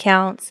 opened some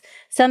accounts.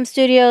 Some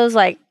studios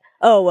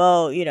oh,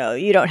 well, you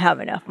don't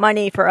have enough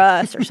money for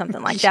us or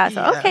something like that.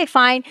 So, okay,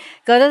 fine.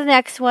 Go to the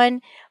next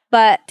one.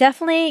 But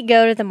definitely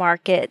go to the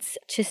markets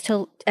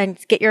and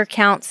get your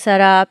account set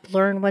up,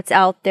 learn what's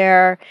out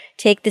there,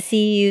 take the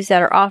CEUs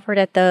that are offered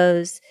at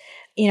those.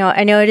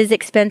 I know it is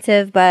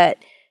expensive, but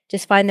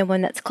just find the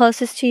one that's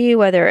closest to you,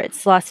 whether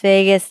it's Las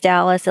Vegas,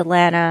 Dallas,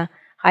 Atlanta,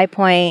 High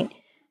Point.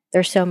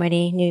 There's so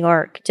many, New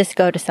York. Just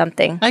go to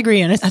something. I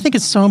agree. And I think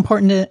it's so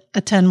important to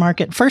attend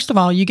market. First of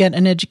all, you get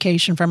an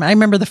education from it. I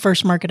remember the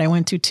first market I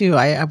went to too.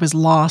 I was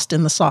lost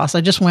in the sauce.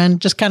 I just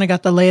kind of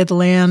got the lay of the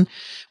land,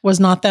 was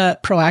not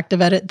that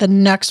proactive at it. The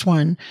next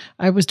one,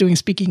 I was doing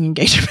speaking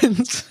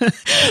engagements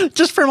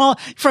just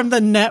from the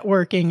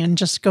networking and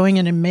just going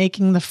in and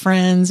making the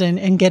friends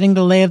and getting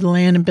the lay of the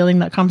land and building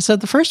that confidence. So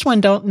the first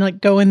one, don't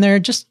go in there,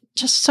 just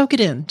soak it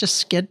in.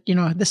 Just get,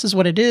 this is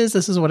what it is.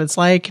 This is what it's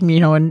like, and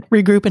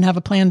regroup and have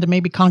a plan to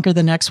maybe conquer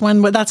the next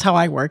one. But that's how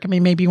I work. I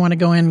mean, maybe you want to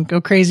go in and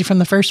go crazy from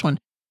the first one.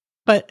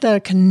 But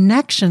the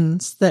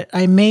connections that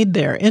I made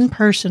there in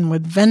person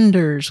with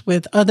vendors,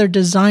 with other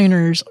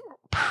designers,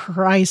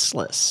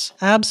 priceless.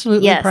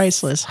 Absolutely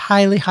priceless.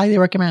 Highly, highly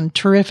recommend.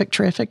 Terrific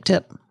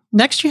tip.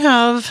 Next, you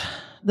have,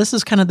 this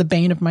is kind of the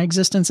bane of my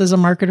existence as a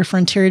marketer for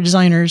interior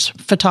designers,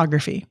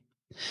 photography.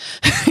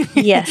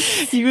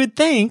 Yes. You would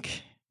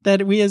think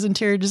that we as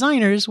interior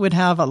designers would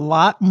have a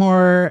lot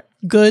more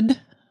good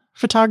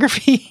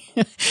photography,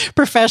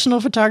 professional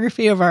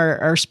photography of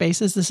our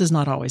spaces. This is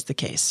not always the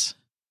case.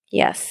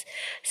 Yes.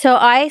 So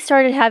I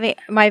started having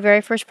my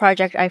very first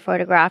project I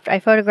photographed. I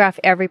photograph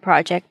every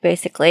project,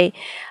 basically.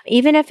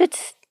 Even if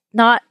it's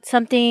not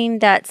something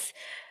that's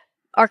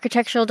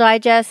Architectural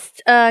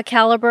Digest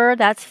caliber,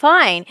 that's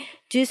fine.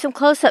 Do some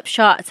close-up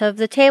shots of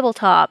the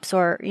tabletops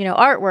or,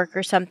 artwork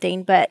or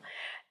something. But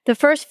the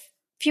first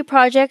few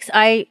projects,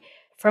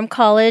 from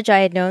college, I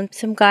had known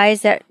some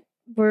guys that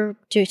were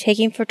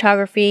taking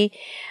photography,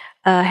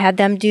 had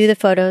them do the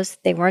photos.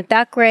 They weren't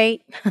that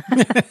great.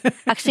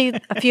 Actually,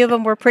 a few of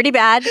them were pretty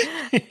bad.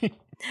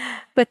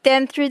 But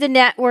then through the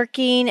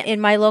networking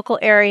in my local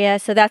area,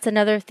 so that's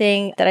another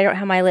thing that I don't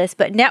have on my list,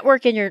 but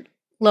network in your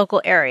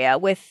local area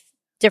with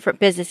different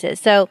businesses.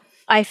 So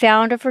I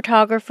found a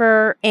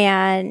photographer,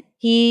 and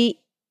he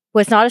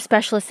was not a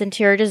specialist in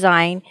interior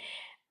design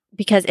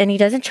and he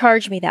doesn't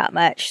charge me that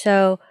much.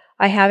 So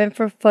I have him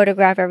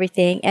photograph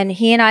everything. And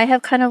he and I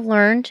have kind of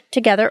learned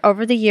together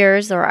over the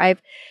years, or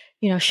I've,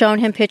 shown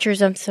him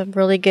pictures of some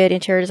really good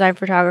interior design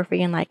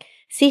photography and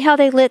see how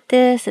they lit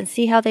this and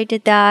see how they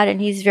did that.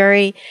 And he's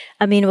very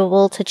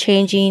amenable to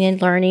changing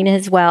and learning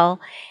as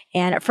well.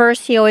 And at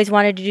first he always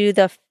wanted to do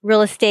the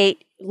real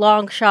estate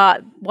long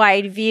shot,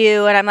 wide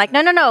view. And I'm like,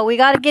 no, we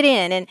got to get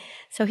in. And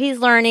so he's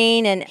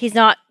learning, and he's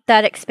not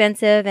that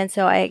expensive. And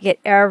so I get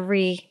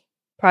every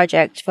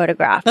project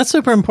photographed. That's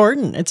super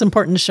important. It's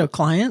important to show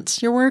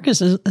clients your work.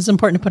 It's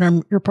important to put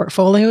on your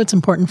portfolio. It's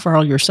important for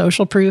all your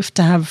social proof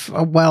to have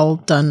a well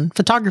done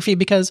photography,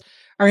 because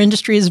our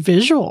industry is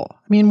visual.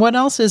 I mean, what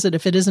else is it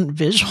if it isn't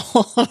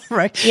visual,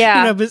 right?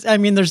 Yeah. There's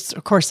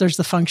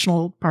the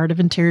functional part of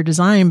interior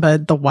design,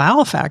 but the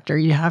wow factor,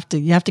 you have to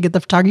get the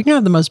photography. You can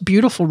have the most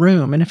beautiful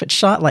room, and if it's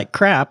shot like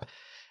crap,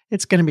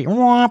 it's going to be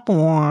womp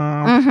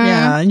womp. Mm-hmm.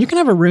 Yeah, and you can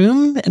have a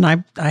room, and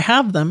I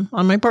have them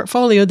on my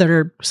portfolio that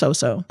are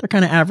so-so. They're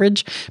kind of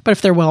average, but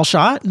if they're well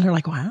shot, and they're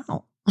like,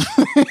 wow.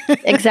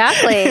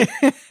 Exactly.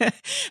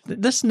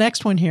 This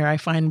next one here I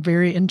find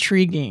very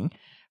intriguing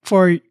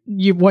for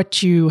you,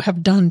 what you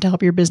have done to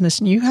help your business.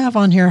 And you have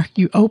on here,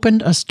 you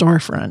opened a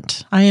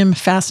storefront. I am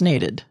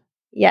fascinated.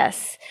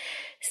 Yes.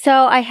 So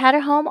I had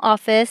a home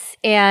office,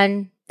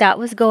 and that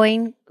was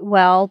going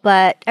well,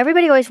 but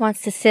everybody always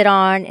wants to sit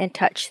on and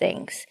touch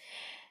things.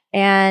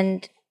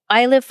 And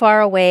I live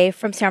far away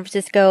from San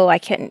Francisco. I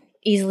couldn't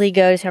easily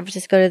go to San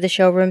Francisco to the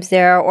showrooms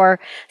there, or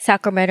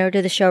Sacramento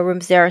to the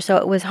showrooms there. So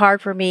it was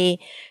hard for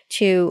me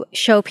to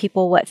show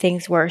people what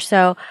things were.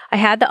 So I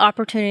had the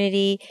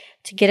opportunity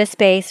to get a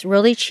space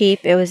really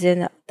cheap. It was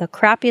in the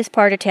crappiest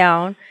part of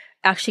town,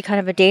 actually kind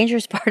of a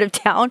dangerous part of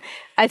town.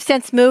 I've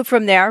since moved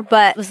from there,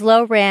 but it was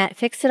low rent,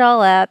 fixed it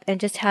all up,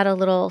 and just had a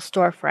little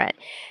storefront.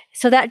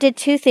 So that did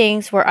two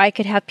things, where I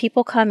could have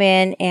people come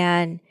in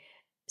and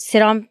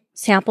sit on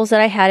samples that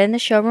I had in the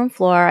showroom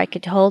floor. I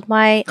could hold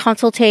my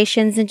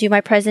consultations and do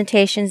my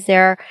presentations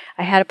there.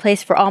 I had a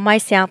place for all my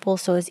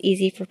samples, so it was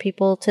easy for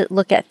people to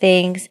look at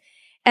things.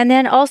 And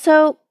then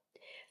also,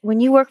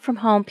 when you work from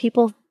home,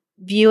 people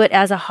view it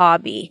as a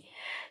hobby.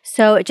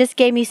 So it just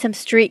gave me some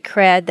street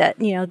cred that,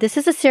 this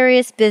is a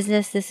serious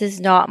business. This is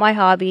not my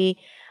hobby.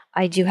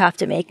 I do have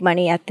to make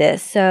money at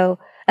this. So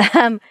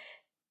I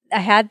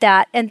had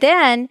that. And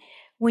then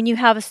when you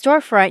have a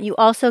storefront, you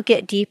also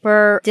get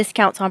deeper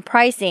discounts on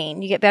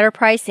pricing. You get better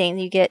pricing.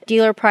 You get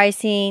dealer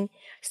pricing,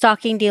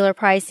 stocking dealer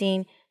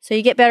pricing. So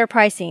you get better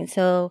pricing.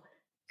 So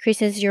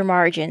increases your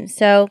margin.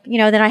 So,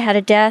 then I had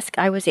a desk.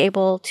 I was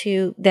able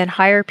to then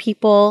hire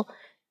people,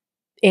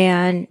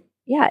 and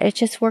yeah, it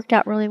just worked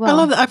out really well. I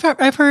love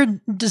that. I've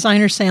heard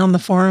designers say on the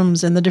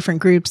forums and the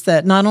different groups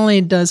that not only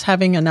does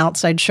having an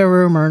outside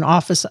showroom or an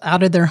office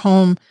out of their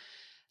home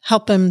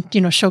help them,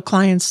 show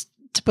clients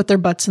to put their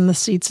butts in the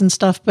seats and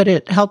stuff, but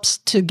it helps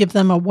to give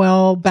them a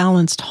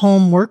well-balanced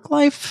home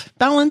work-life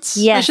balance,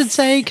 yes. I should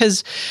say,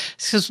 because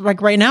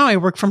like right now I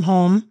work from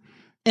home,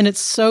 and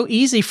it's so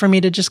easy for me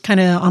to just kind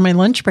of on my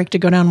lunch break to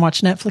go down and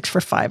watch Netflix for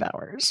 5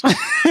 hours.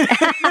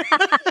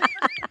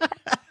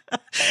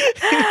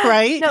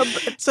 Right? No,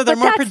 so they're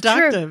more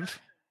productive. True.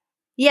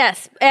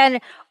 Yes.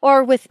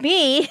 Or with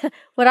me,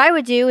 what I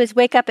would do is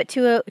wake up at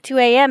 2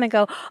 a.m. and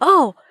go,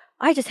 oh,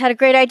 I just had a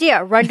great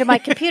idea. Run to my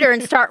computer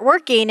and start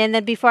working. And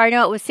then before I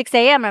know it was 6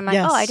 a.m., I'm like,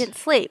 yes. Oh, I didn't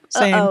sleep.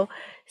 Same. Uh-oh.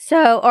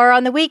 So, or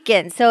on the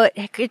weekend. So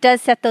it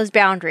does set those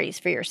boundaries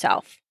for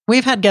yourself.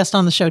 We've had guests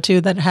on the show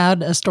too that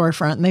had a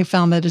storefront, and they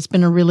found that it's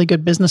been a really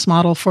good business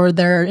model for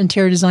their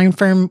interior design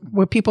firm,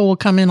 where people will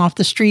come in off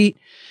the street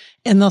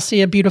and they'll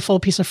see a beautiful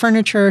piece of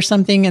furniture or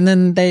something, and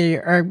then they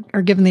are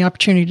given the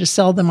opportunity to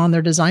sell them on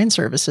their design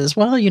services.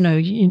 Well,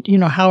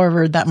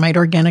 however that might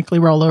organically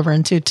roll over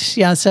into,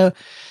 yeah. So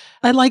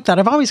I like that.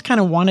 I've always kind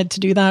of wanted to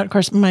do that. Of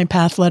course, my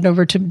path led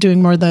over to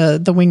doing more the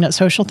Wingnut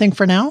Social thing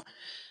for now.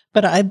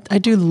 But I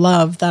do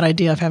love that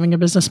idea of having a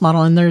business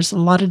model. And there's a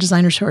lot of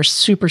designers who are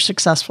super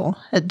successful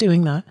at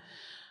doing that.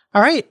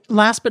 All right.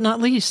 Last but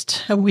not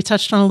least, we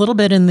touched on a little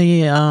bit in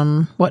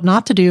the what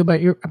not to do,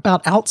 but you're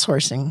about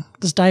outsourcing.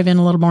 Just dive in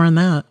a little more on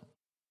that.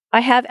 I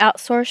have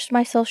outsourced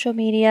my social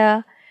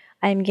media.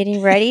 I'm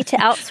getting ready to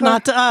outsource.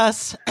 Not to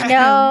us.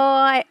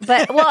 No,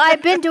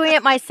 I've been doing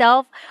it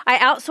myself. I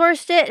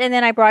outsourced it and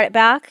then I brought it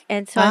back.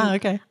 And so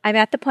I'm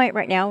at the point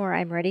right now where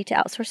I'm ready to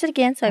outsource it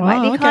again. So I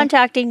might be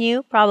contacting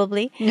you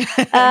probably. We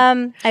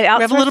have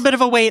a little bit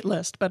of a wait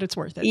list, but it's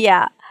worth it.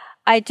 Yeah.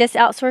 I just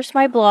outsourced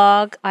my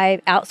blog.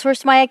 I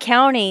outsourced my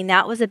accounting.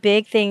 That was a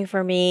big thing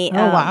for me. Oh,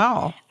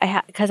 wow.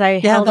 Because I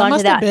held on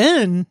to that. That must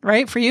have been,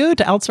 right, for you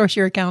to outsource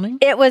your accounting?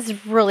 It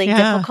was really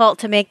difficult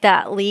to make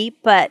that leap,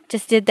 but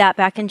just did that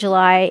back in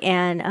July.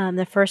 And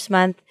the first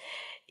month,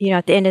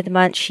 at the end of the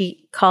month,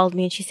 she called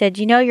me and she said,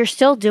 you're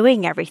still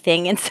doing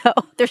everything. And so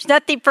there's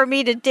nothing for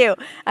me to do.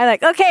 I'm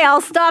like, okay, I'll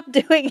stop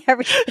doing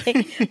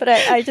everything. But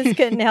I just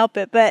couldn't help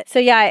it. But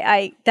so,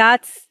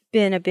 that's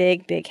been a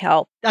big, big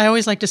help. I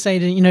always like to say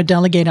to,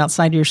 delegate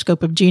outside your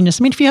scope of genius.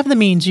 I mean, if you have the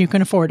means, you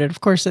can afford it.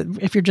 Of course,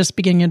 if you're just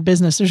beginning a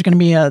business, there's going to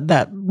be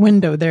that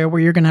window there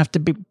where you're going to have to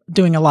be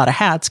doing a lot of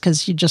hats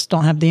because you just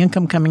don't have the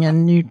income coming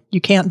in.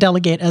 You can't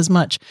delegate as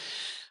much.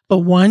 But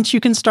once you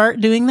can start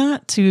doing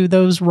that to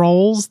those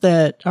roles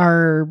that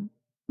are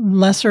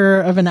lesser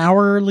of an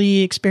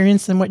hourly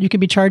experience than what you could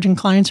be charging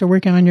clients who are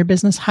working on your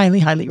business, highly,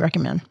 highly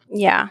recommend.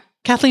 Yeah.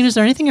 Kathleen, is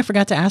there anything I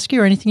forgot to ask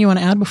you or anything you want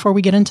to add before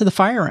we get into the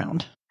fire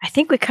round? I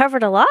think we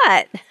covered a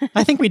lot.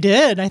 I think we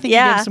did. I think you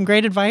gave some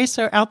great advice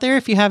out there.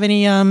 If you have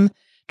any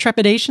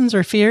trepidations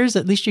or fears,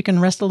 at least you can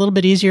rest a little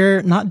bit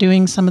easier not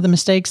doing some of the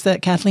mistakes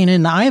that Kathleen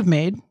and I have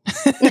made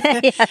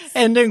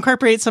and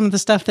incorporate some of the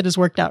stuff that has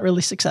worked out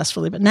really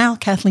successfully. But now,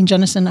 Kathleen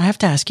Jennison, I have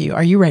to ask you,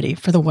 are you ready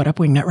for the What Up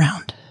Wingnut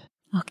round?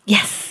 Oh,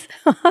 yes.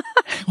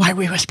 Why are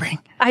we whispering?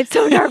 I'm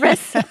so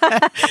nervous.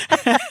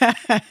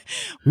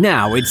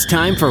 Now it's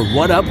time for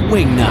What Up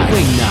Wingnut.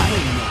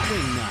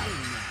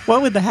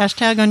 What would the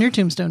hashtag on your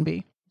tombstone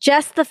be?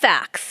 Just the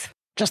facts.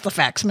 Just the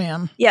facts,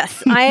 ma'am.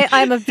 Yes.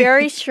 I'm a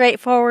very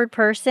straightforward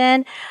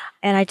person.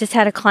 And I just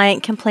had a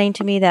client complain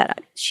to me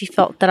that she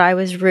felt that I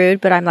was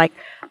rude. But I'm like,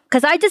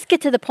 because I just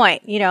get to the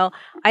point.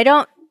 I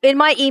don't, in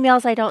my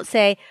emails, I don't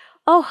say,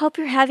 oh, hope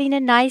you're having a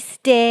nice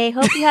day.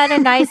 Hope you had a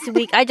nice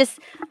week. I just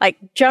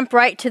jump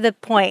right to the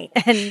point.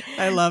 And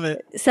I love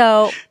it.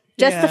 So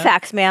just the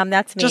facts, ma'am.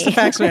 That's me. Just the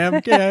facts,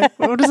 ma'am. Yeah.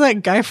 What is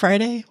that? Guy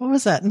Friday? What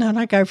was that? No,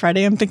 not Guy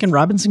Friday. I'm thinking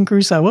Robinson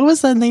Crusoe. What was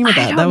the name of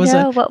that? That was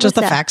Just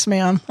the facts,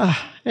 ma'am.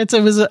 It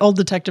was an old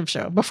detective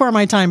show before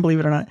my time,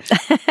 believe it or not.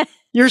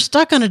 You're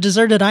stuck on a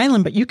deserted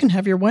island, but you can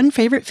have your one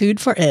favorite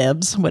food for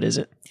Ebbs. What is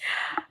it?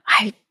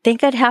 I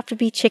think I'd have to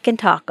be chicken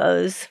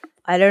tacos.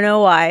 I don't know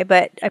why,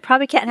 but I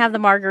probably can't have the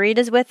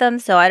margaritas with them,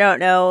 so I don't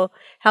know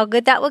how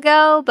good that will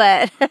go,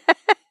 but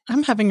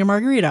I'm having a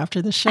margarita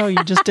after the show.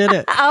 You just did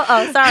it.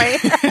 Sorry.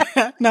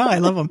 No, I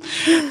love them.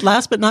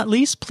 Last but not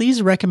least,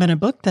 please recommend a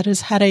book that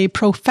has had a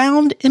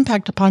profound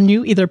impact upon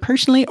you, either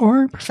personally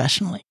or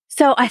professionally.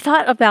 So I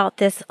thought about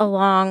this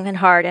long and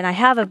hard, and I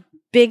have a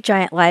big,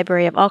 giant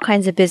library of all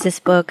kinds of business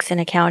books and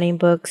accounting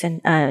books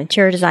and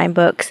interior design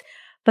books.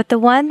 But the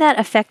one that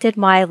affected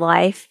my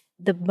life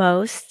the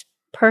most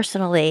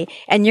personally,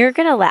 and you're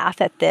going to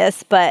laugh at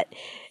this, but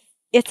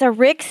it's a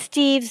Rick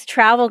Steves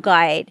travel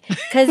guide.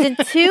 Because in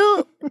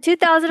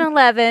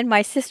 2011,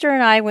 my sister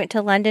and I went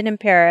to London and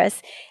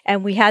Paris,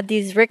 and we had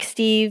these Rick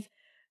Steves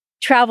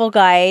travel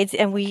guides,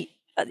 and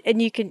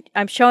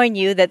I'm showing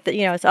you that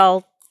it's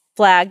all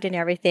flagged and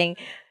everything.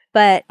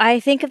 But I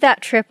think of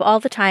that trip all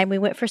the time. We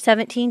went for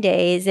 17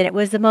 days, and it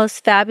was the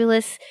most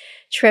fabulous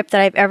trip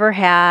that I've ever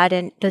had.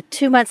 And the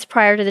 2 months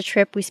prior to the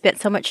trip, we spent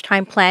so much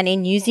time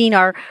planning using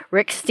our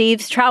Rick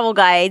Steves travel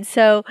guide.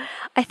 So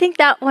I think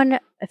that one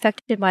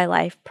affected my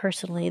life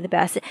personally the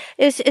best.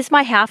 It's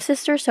my half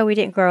sister, so we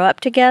didn't grow up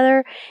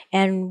together,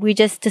 and we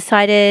just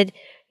decided,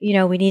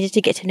 we needed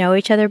to get to know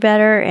each other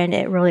better, and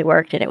it really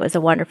worked, and it was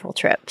a wonderful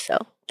trip.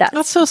 So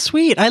that's so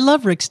sweet. I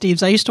love Rick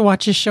Steves. I used to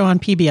watch his show on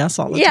PBS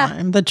all the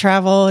time. The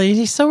travel,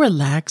 he's so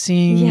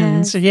relaxing. Yes.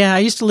 And so, I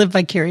used to live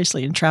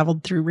vicariously and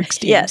traveled through Rick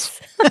Steves.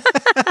 Yes.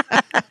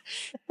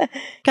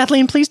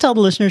 Kathleen, please tell the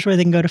listeners where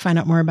they can go to find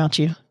out more about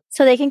you.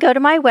 So they can go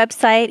to my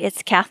website.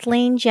 It's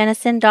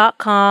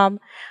KathleenJennison.com.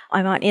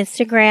 I'm on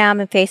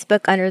Instagram and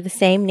Facebook under the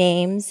same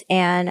names.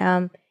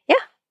 And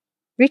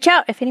reach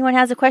out. If anyone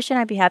has a question,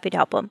 I'd be happy to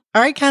help them.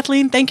 All right,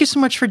 Kathleen, thank you so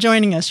much for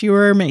joining us. You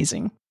were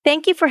amazing.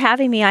 Thank you for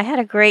having me. I had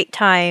a great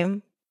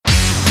time.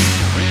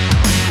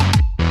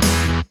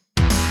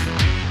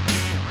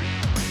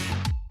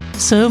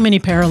 So many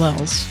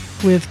parallels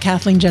with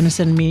Kathleen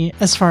Jennison and me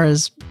as far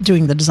as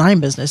doing the design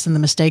business and the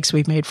mistakes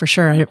we've made for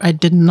sure. I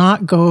did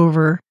not go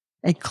over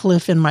a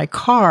cliff in my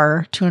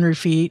car 200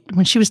 feet.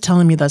 When she was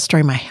telling me that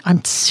story,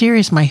 I'm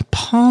serious, my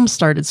palms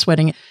started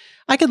sweating.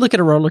 I could look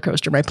at a roller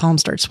coaster, my palms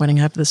start sweating.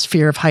 I have this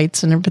fear of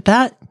heights,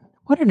 but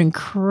what an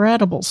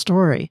incredible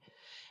story.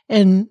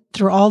 And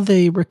through all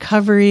the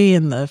recovery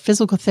and the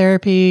physical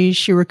therapy,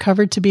 she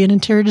recovered to be an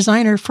interior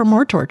designer for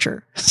more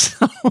torture.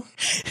 So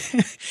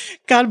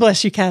God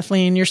bless you,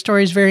 Kathleen. Your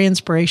story is very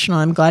inspirational.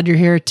 I'm glad you're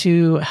here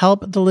to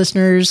help the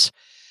listeners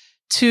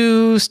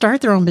to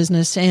start their own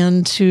business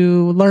and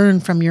to learn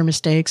from your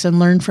mistakes and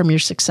learn from your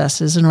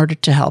successes in order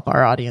to help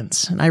our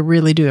audience. And I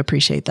really do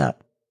appreciate that.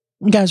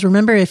 Guys,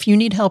 remember, if you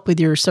need help with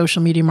your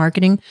social media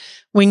marketing,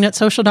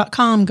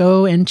 wingnutsocial.com,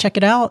 go and check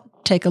it out.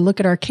 Take a look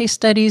at our case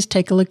studies,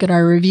 take a look at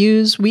our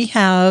reviews. We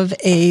have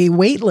a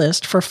wait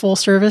list for full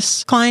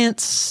service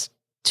clients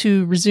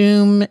to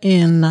resume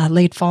in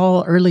late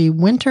fall, early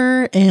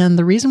winter. And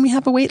the reason we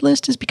have a wait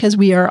list is because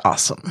we are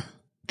awesome.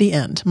 The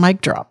end.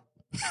 Mic drop.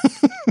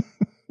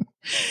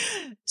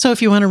 So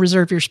if you want to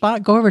reserve your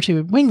spot, go over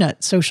to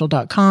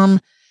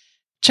wingnutsocial.com.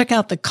 Check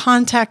out the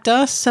contact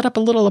us, set up a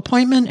little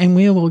appointment, and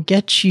we will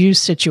get you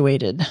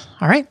situated.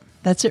 All right,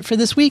 that's it for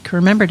this week.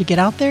 Remember to get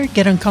out there,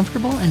 get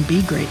uncomfortable, and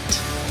be great.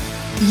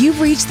 You've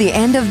reached the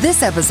end of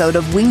this episode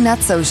of Wingnut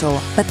Social,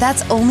 but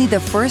that's only the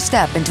first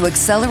step into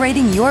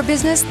accelerating your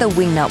business the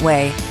Wingnut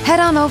way. Head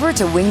on over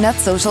to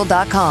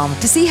wingnutsocial.com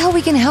to see how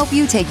we can help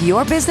you take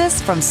your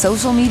business from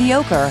social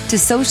mediocre to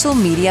social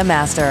media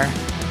master.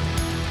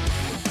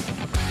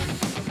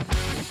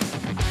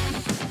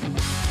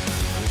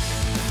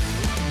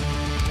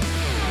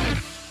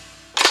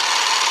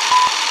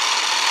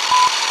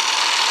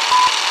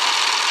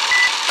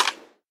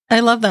 I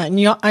love that. And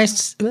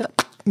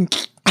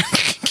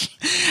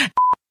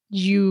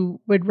you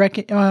would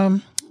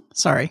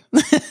sorry,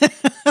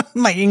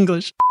 my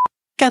English.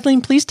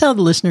 Kathleen, please tell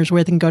the listeners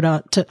where they can go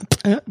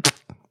to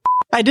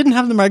I didn't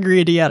have the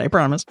margarita yet, I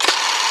promise.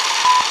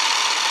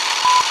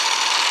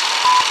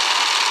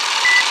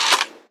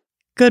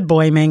 Good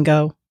boy, Mango.